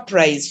a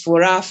surprise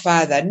for our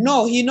Father.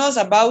 No, he knows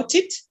about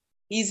it.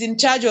 He's in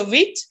charge of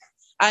it.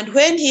 And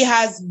when he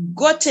has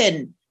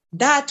gotten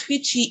that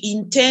which he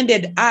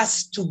intended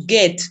us to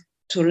get,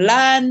 to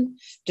learn,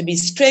 to be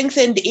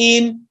strengthened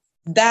in,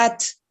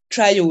 that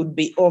trial would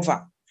be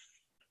over.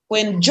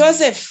 When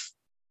Joseph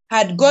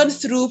had gone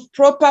through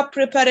proper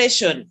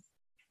preparation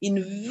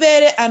in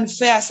very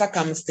unfair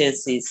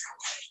circumstances,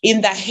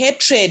 in the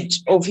hatred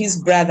of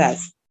his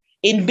brothers,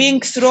 in being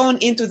thrown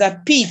into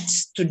the pit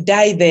to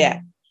die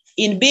there,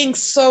 in being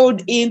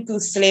sold into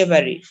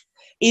slavery,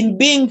 in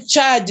being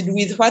charged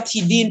with what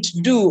he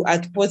didn't do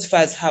at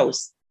Potiphar's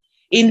house,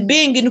 in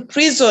being in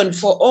prison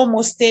for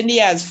almost 10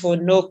 years for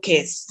no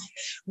case.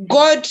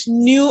 God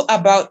knew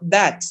about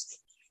that,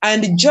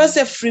 and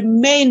Joseph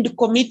remained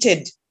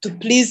committed to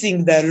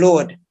pleasing the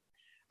Lord.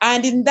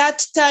 And in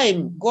that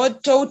time,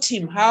 God taught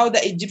him how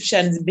the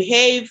Egyptians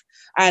behave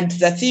and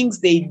the things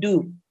they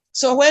do.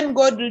 So when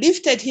God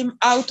lifted him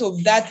out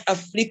of that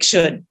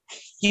affliction,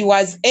 he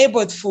was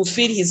able to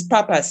fulfill his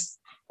purpose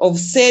of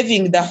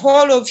saving the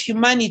whole of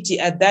humanity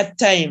at that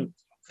time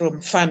from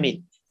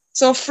famine.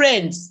 So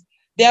friends,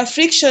 the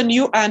affliction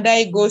you and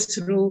I go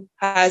through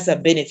has a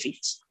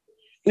benefit.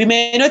 We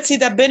may not see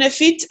the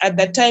benefit at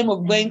the time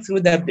of going through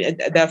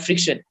the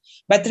affliction,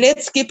 but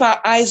let's keep our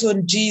eyes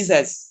on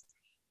Jesus,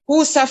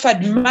 who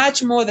suffered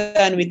much more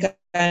than we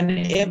can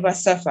ever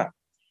suffer.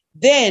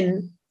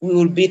 Then we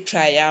will be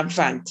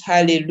triumphant.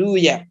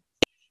 Hallelujah.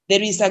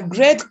 There is a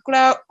great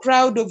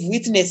crowd of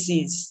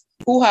witnesses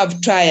who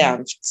have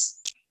triumphed.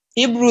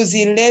 Hebrews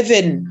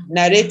 11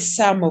 narrates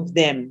some of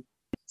them.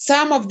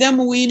 Some of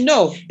them we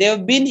know.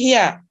 They've been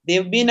here.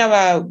 They've been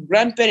our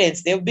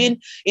grandparents. They've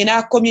been in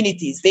our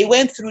communities. They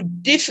went through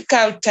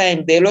difficult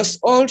times. They lost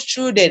all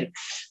children.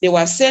 They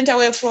were sent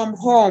away from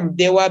home.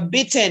 They were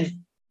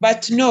beaten.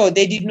 But no,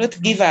 they did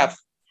not give up.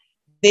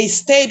 They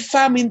stayed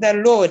firm in the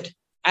Lord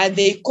and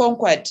they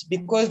conquered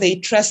because they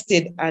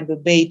trusted and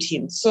obeyed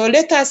him. So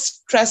let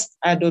us trust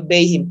and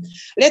obey him.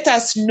 Let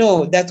us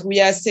know that we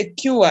are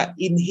secure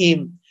in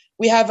him.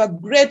 We have a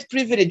great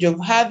privilege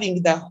of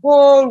having the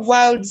whole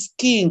world's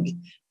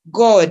King,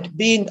 God,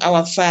 being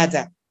our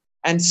Father.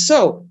 And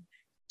so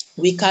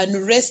we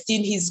can rest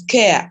in his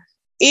care,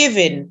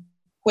 even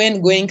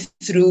when going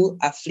through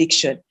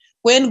affliction,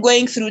 when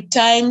going through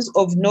times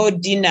of no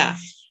dinner,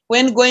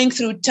 when going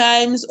through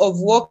times of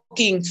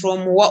walking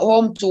from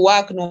home to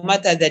work, no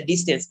matter the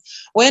distance,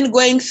 when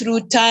going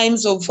through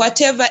times of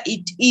whatever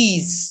it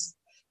is,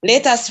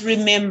 let us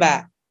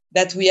remember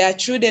that we are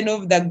children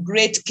of the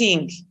great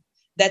King,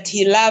 that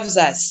he loves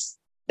us,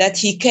 that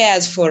he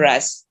cares for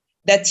us,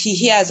 that he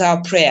hears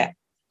our prayer,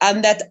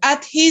 and that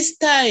at his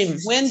time,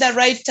 when the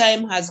right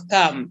time has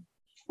come,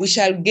 we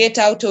shall get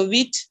out of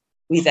it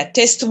with a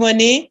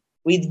testimony,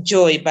 with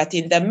joy. But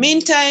in the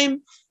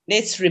meantime,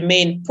 let's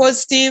remain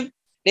positive.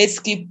 Let's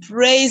keep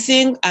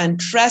praising and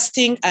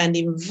trusting and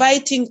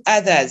inviting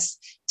others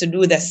to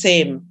do the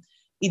same.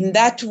 In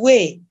that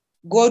way,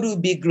 God will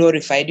be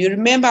glorified. You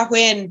remember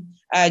when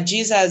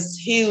Jesus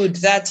healed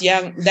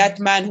that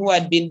man who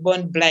had been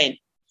born blind?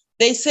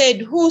 They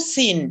said, who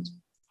sinned?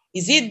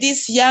 Is it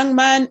this young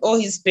man or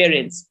his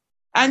parents?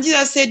 And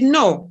Jesus said,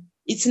 no,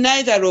 it's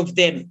neither of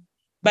them.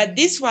 But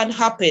this one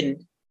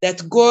happened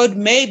that God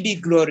may be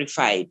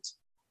glorified.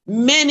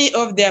 Many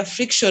of the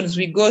afflictions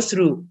we go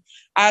through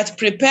are to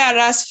prepare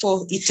us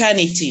for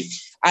eternity.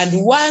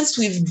 And once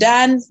we've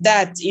done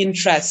that in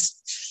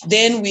trust,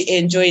 then we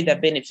enjoy the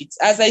benefits.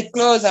 As I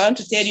close, I want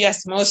to tell you a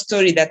small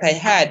story that I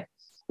had,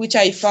 which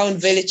I found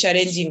very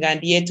challenging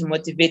and yet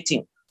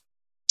motivating.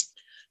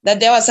 That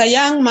there was a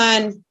young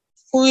man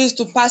who used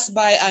to pass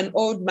by an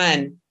old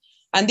man.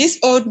 And this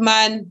old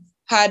man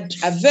had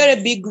a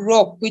very big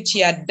rock which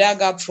he had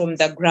dug up from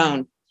the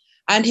ground.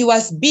 And he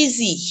was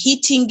busy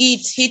hitting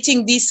it,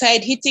 hitting this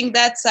side, hitting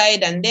that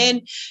side, and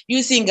then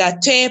using a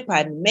tape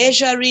and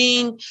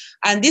measuring.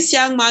 And this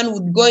young man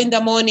would go in the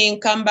morning,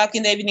 come back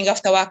in the evening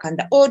after work, and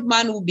the old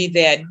man would be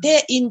there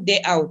day in, day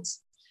out.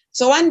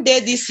 So one day,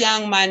 this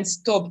young man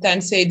stopped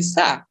and said,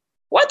 "Sir,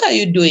 what are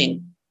you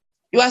doing?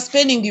 You are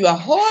spending your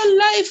whole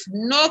life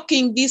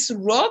knocking this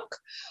rock.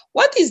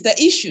 What is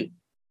the issue?"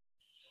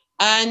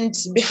 And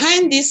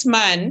behind this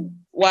man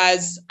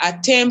was a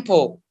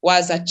temple,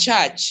 was a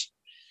church.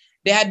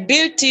 They had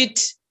built it,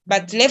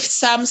 but left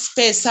some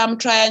space, some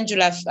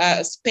triangular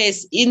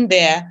space in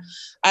there,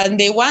 and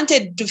they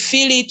wanted to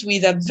fill it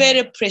with a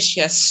very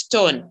precious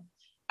stone.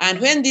 And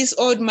when this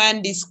old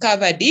man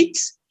discovered it,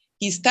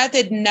 he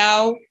started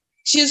now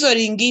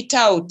chiseling it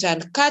out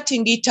and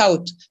cutting it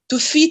out to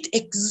fit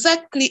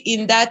exactly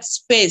in that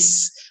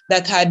space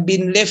that had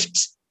been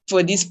left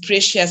for this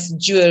precious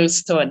jewel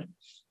stone.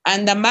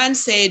 And the man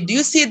said, "Do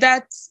you see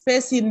that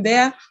space in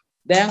there?"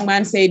 The young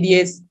man said,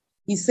 "Yes."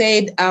 He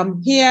said,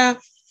 "I'm here,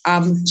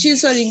 I'm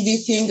chiseling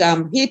this thing,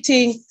 I'm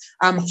hitting,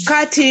 I'm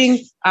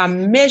cutting,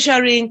 I'm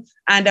measuring,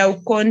 and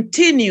I'll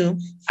continue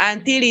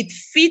until it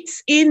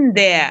fits in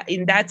there,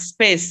 in that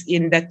space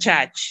in the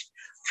church."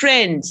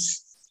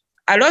 Friends,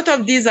 a lot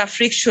of these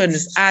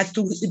afflictions are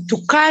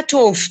to cut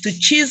off, to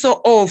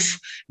chisel off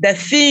the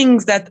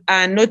things that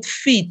are not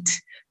fit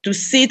to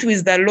sit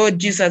with the Lord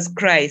Jesus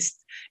Christ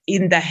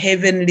in the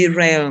heavenly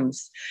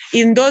realms,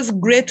 in those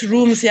great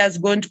rooms he has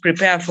gone to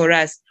prepare for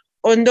us,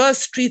 on those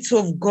streets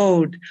of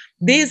gold.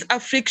 These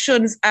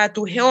afflictions are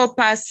to help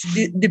us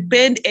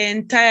depend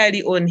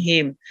entirely on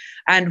him.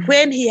 And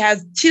when he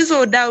has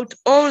chiseled out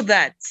all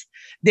that,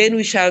 then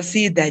we shall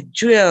see the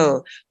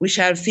jewel, we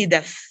shall see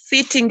the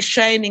fitting,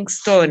 shining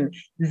stone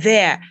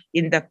there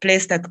in the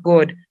place that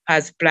God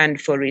has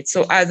planned for it.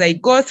 So as I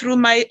go through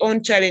my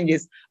own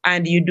challenges,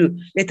 and you do,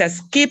 let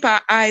us keep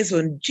our eyes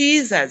on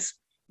Jesus,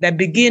 the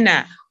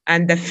beginner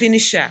and the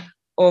finisher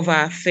of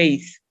our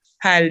faith.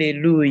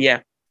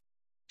 Hallelujah.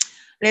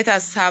 Let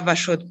us have a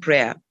short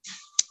prayer.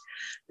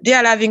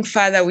 Dear loving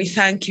Father, we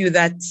thank you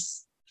that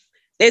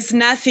there's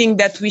nothing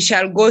that we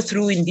shall go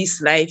through in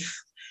this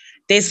life.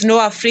 There's no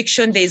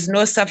affliction, there's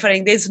no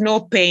suffering, there's no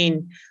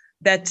pain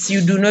that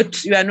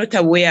you are not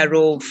aware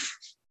of.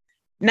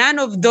 None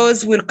of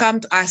those will come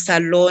to us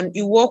alone.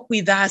 You walk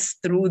with us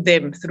through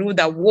them, through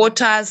the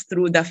waters,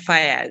 through the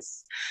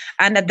fires.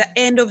 And at the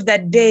end of the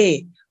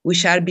day, we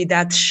shall be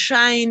that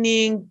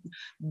shining,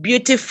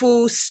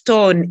 beautiful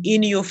stone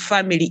in your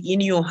family,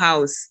 in your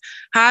house,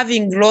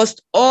 having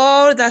lost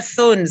all the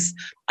thorns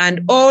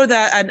and all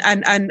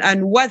the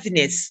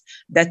unworthiness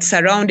that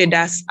surrounded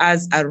us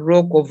as a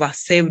rock of a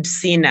saved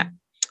sinner.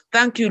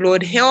 Thank you,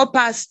 Lord. Help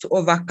us to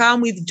overcome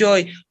with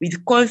joy,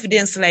 with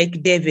confidence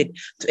like David,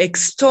 to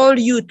extol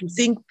you, to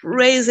sing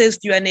praises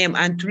to your name,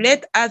 and to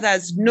let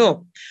others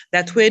know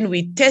that when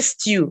we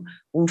test you,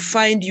 we'll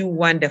find you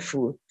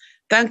wonderful.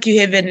 Thank you,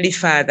 Heavenly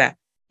Father.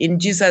 In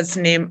Jesus'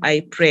 name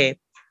I pray.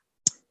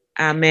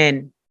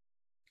 Amen.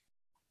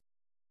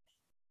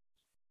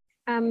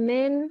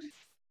 Amen.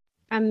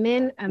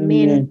 Amen.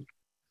 Amen.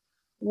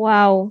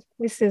 Wow,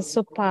 this is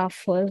so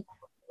powerful.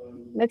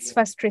 Let's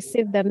first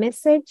receive the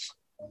message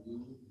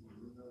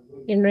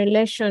in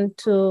relation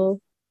to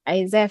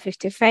Isaiah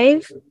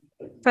 55.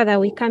 Father,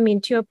 we come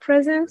into your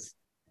presence.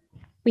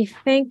 We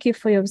thank you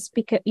for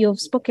you've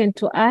spoken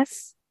to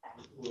us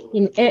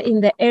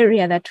in the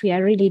area that we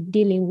are really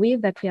dealing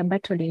with, that we are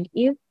battling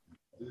with.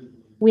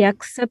 We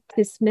accept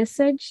this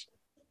message,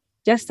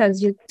 just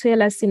as you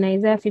tell us in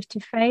Isaiah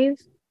 55,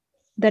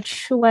 that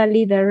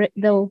surely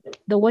the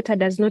water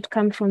does not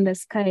come from the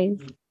sky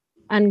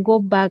and go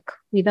back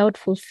without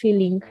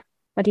fulfilling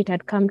what it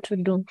had come to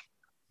do.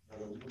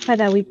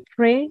 Father, we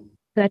pray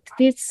that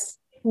this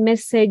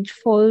message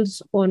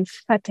falls on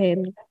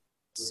fertile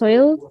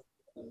soil,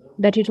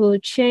 that it will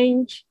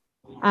change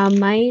our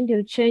mind, it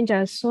will change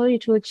our soul,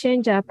 it will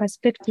change our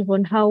perspective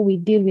on how we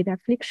deal with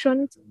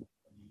afflictions.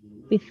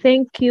 We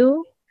thank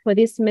you for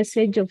this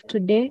message of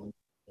today,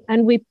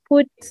 and we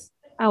put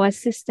our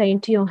sister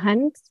into your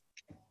hands.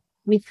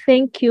 We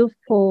thank you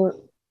for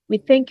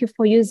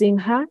using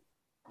her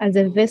as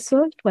a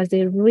vessel. It was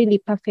a really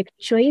perfect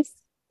choice.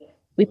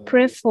 We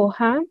pray for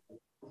her.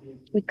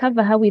 We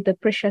cover her with the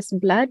precious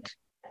blood.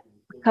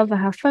 We cover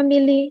her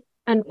family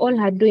and all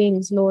her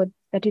doings, Lord,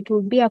 that it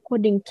will be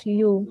according to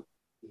you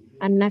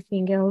and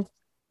nothing else.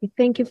 We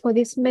thank you for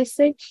this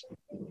message.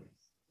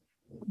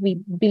 We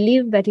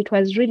believe that it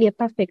was really a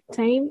perfect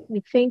time.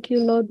 We thank you,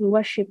 Lord. We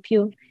worship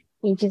you.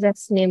 In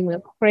Jesus' name we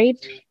prayed.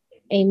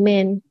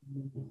 Amen.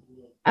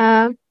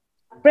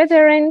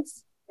 Brethren,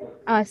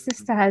 our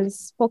sister has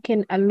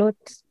spoken a lot,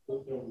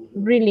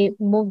 really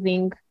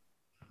moving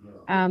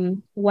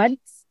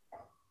words.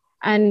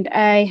 And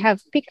I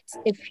have picked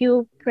a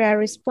few prayer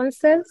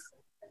responses.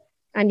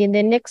 And in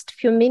the next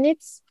few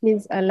minutes,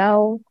 please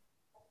allow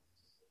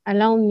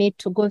me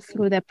to go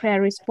through the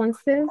prayer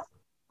responses.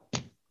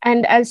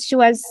 And as she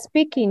was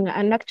speaking,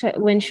 and actually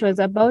when she was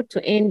about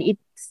to end,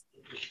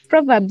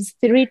 Proverbs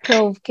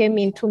 3:12 came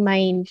into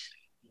mind,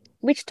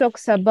 which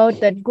talks about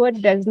that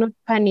God does not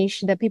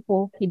punish the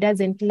people he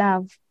doesn't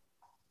love.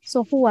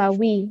 So who are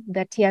we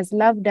that he has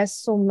loved us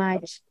so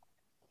much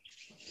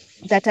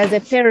that as a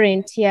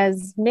parent, he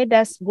has made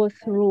us go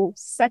through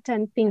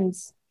certain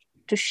things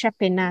to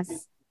sharpen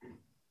us?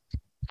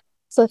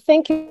 So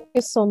thank you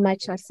so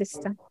much, our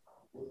sister.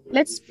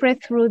 Let's pray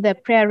through the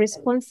prayer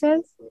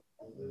responses.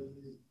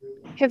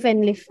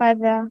 Heavenly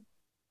Father,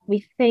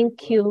 we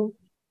thank you.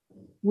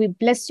 We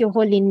bless your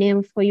holy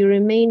name, for you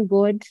remain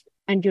God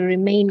and you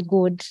remain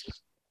good.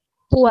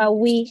 Who are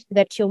we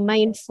that you're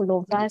mindful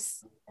of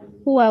us?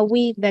 Who are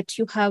we that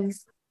you have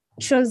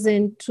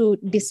chosen to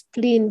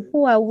discipline?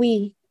 Who are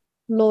we,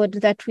 Lord,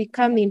 that we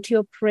come into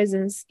your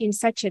presence in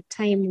such a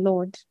time,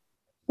 Lord?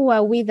 Who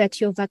are we that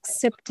you've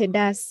accepted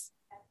us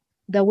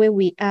the way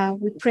we are?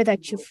 We pray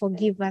that you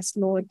forgive us,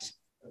 Lord.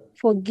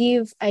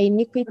 Forgive our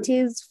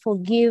iniquities,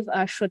 forgive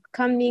our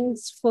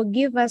shortcomings,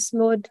 forgive us,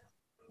 Lord,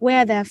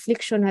 where the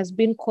affliction has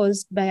been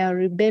caused by our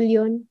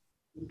rebellion.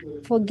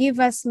 Forgive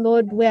us,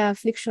 Lord, where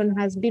affliction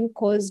has been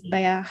caused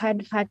by our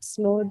hard hearts,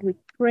 Lord. We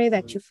pray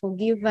that you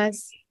forgive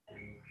us.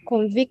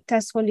 Convict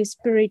us, Holy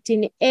Spirit,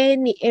 in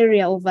any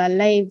area of our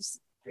lives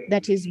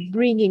that is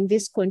bringing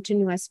this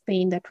continuous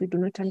pain that we do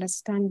not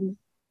understand.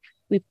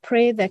 We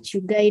pray that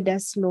you guide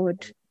us,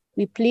 Lord.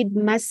 We plead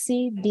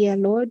mercy, dear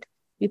Lord.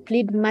 We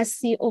plead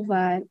mercy over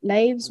our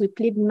lives. We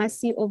plead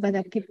mercy over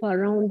the people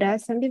around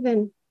us. And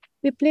even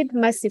we plead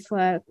mercy for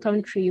our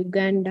country,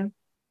 Uganda.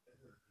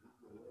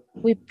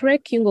 We pray,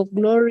 King of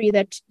Glory,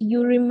 that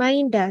you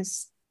remind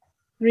us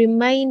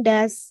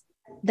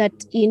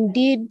that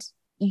indeed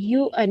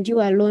you and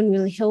you alone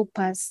will help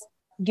us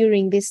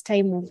during this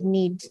time of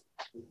need.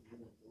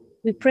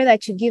 We pray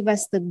that you give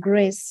us the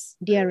grace,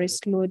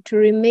 dearest Lord, to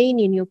remain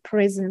in your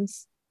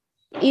presence,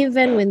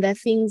 even when the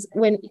things,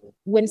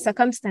 when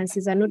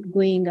circumstances are not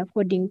going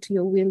according to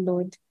your will,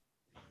 Lord.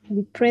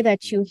 We pray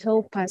that you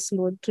help us,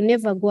 Lord, to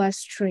never go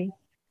astray.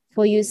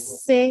 For you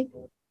say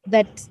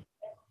that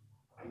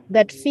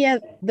fear,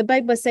 the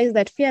Bible says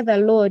that fear the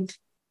Lord,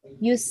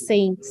 you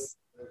saints,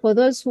 for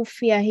those who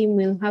fear him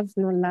will have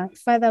no lack.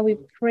 Father, we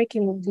pray,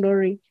 King of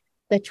Glory,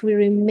 that we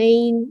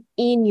remain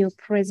in your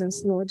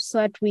presence, Lord, so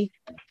that we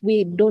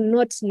do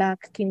not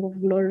lack, King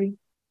of Glory.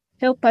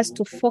 Help us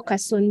to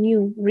focus on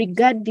you,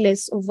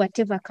 regardless of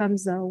whatever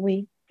comes our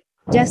way.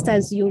 Just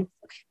as you've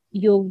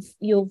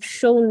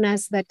shown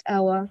us that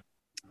our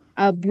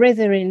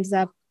brethren,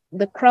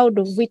 the crowd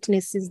of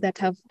witnesses that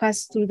have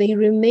passed through, they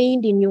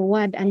remained in your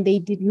word and they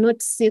did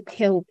not seek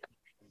help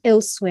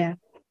elsewhere,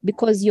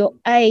 because your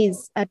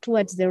eyes are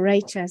towards the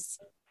righteous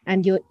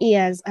and your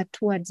ears are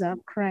towards our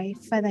cry.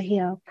 Father,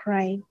 hear our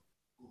cry.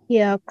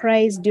 Hear our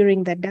cries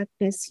during the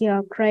darkness. Hear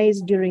our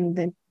cries during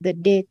the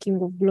day,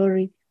 King of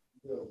Glory.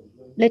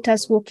 Let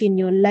us walk in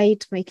your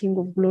light, my King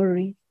of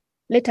Glory.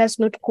 Let us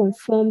not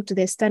conform to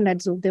the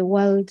standards of the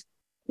world.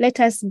 Let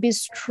us be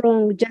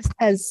strong, just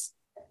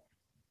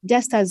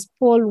as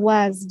Paul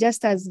was,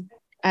 just as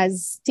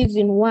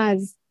Stephen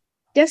was,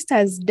 just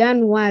as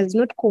Dan was,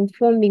 not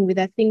conforming with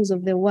the things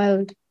of the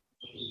world.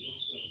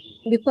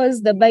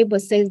 Because the Bible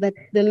says that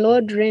the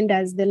Lord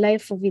renders the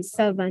life of his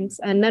servants,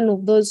 and none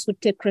of those who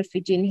take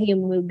refuge in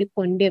him will be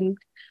condemned.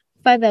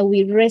 Father,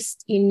 we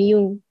rest in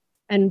you,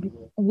 and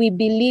we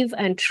believe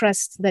and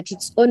trust that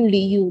it's only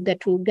you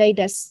that will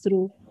guide us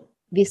through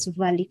this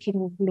valley,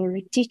 King of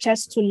Glory. Teach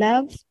us to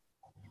love,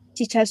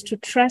 teach us to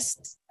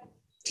trust,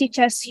 teach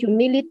us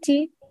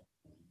humility,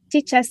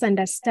 teach us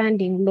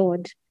understanding,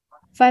 Lord.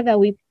 Father,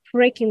 we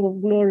pray, King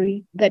of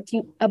Glory, that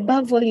you,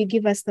 above all, you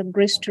give us the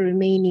grace to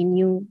remain in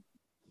you.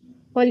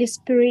 Holy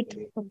Spirit,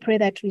 we pray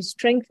that you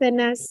strengthen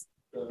us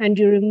and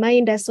you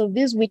remind us of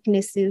these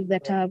witnesses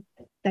that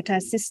our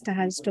sister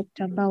has talked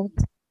about.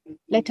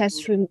 Let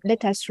us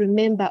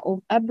remember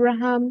of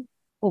Abraham,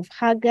 of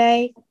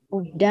Haggai,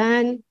 of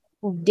Dan,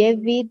 of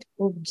David,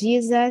 of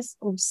Jesus,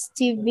 of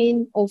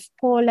Stephen, of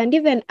Paul, and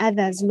even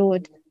others,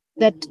 Lord,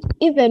 that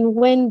even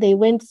when they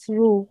went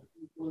through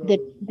the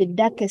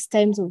darkest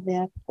times of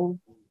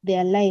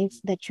their life,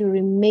 that you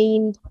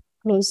remained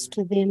close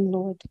to them,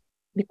 Lord,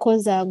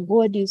 because our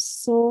God is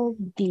so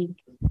big.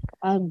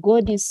 Our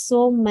God is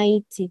so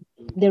mighty.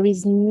 There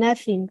is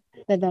nothing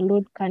that the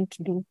Lord can't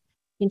do.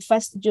 In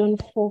 1 John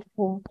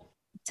 4:4,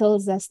 it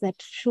tells us that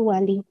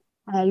surely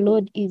our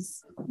Lord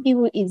is, he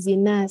who is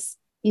in us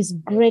is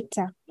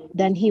greater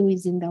than he who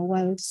is in the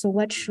world. So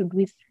what should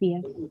we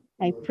fear?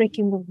 I pray,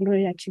 King of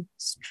Glory, that you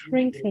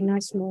strengthen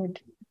us, Lord,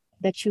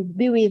 that you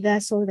be with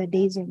us all the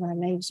days of our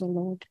lives, O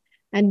Lord,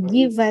 and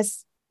give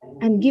us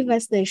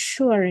the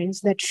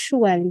assurance that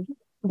surely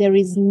there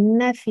is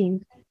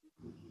nothing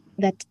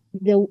that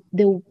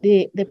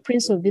the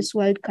prince of this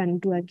world can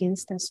do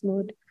against us,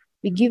 Lord.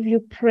 We give you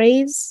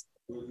praise,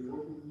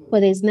 for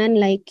there is none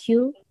like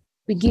you.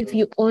 We give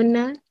you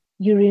honor,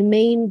 You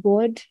remain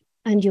God,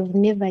 and you've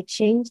never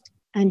changed,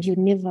 and you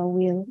never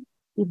will.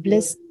 We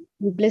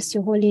bless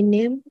your holy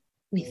name.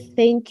 We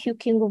thank you,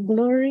 King of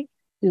Glory.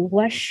 We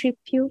worship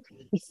you.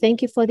 We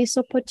thank you for this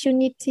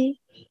opportunity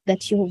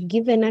that you have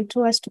given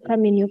unto us to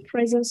come in your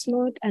presence,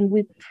 Lord. And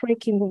we pray,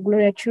 King of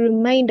Glory, that you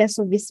remind us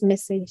of this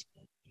message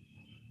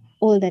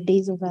all the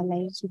days of our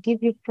lives. We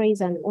give you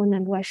praise and honor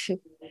and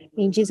worship.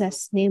 In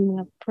Jesus' name we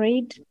have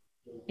prayed.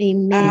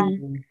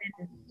 Amen.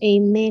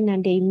 Amen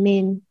and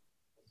amen.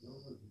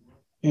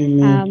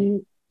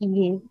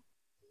 Yeah.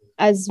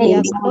 As we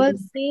are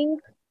closing,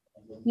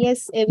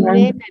 yes,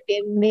 amen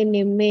and amen,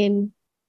 amen.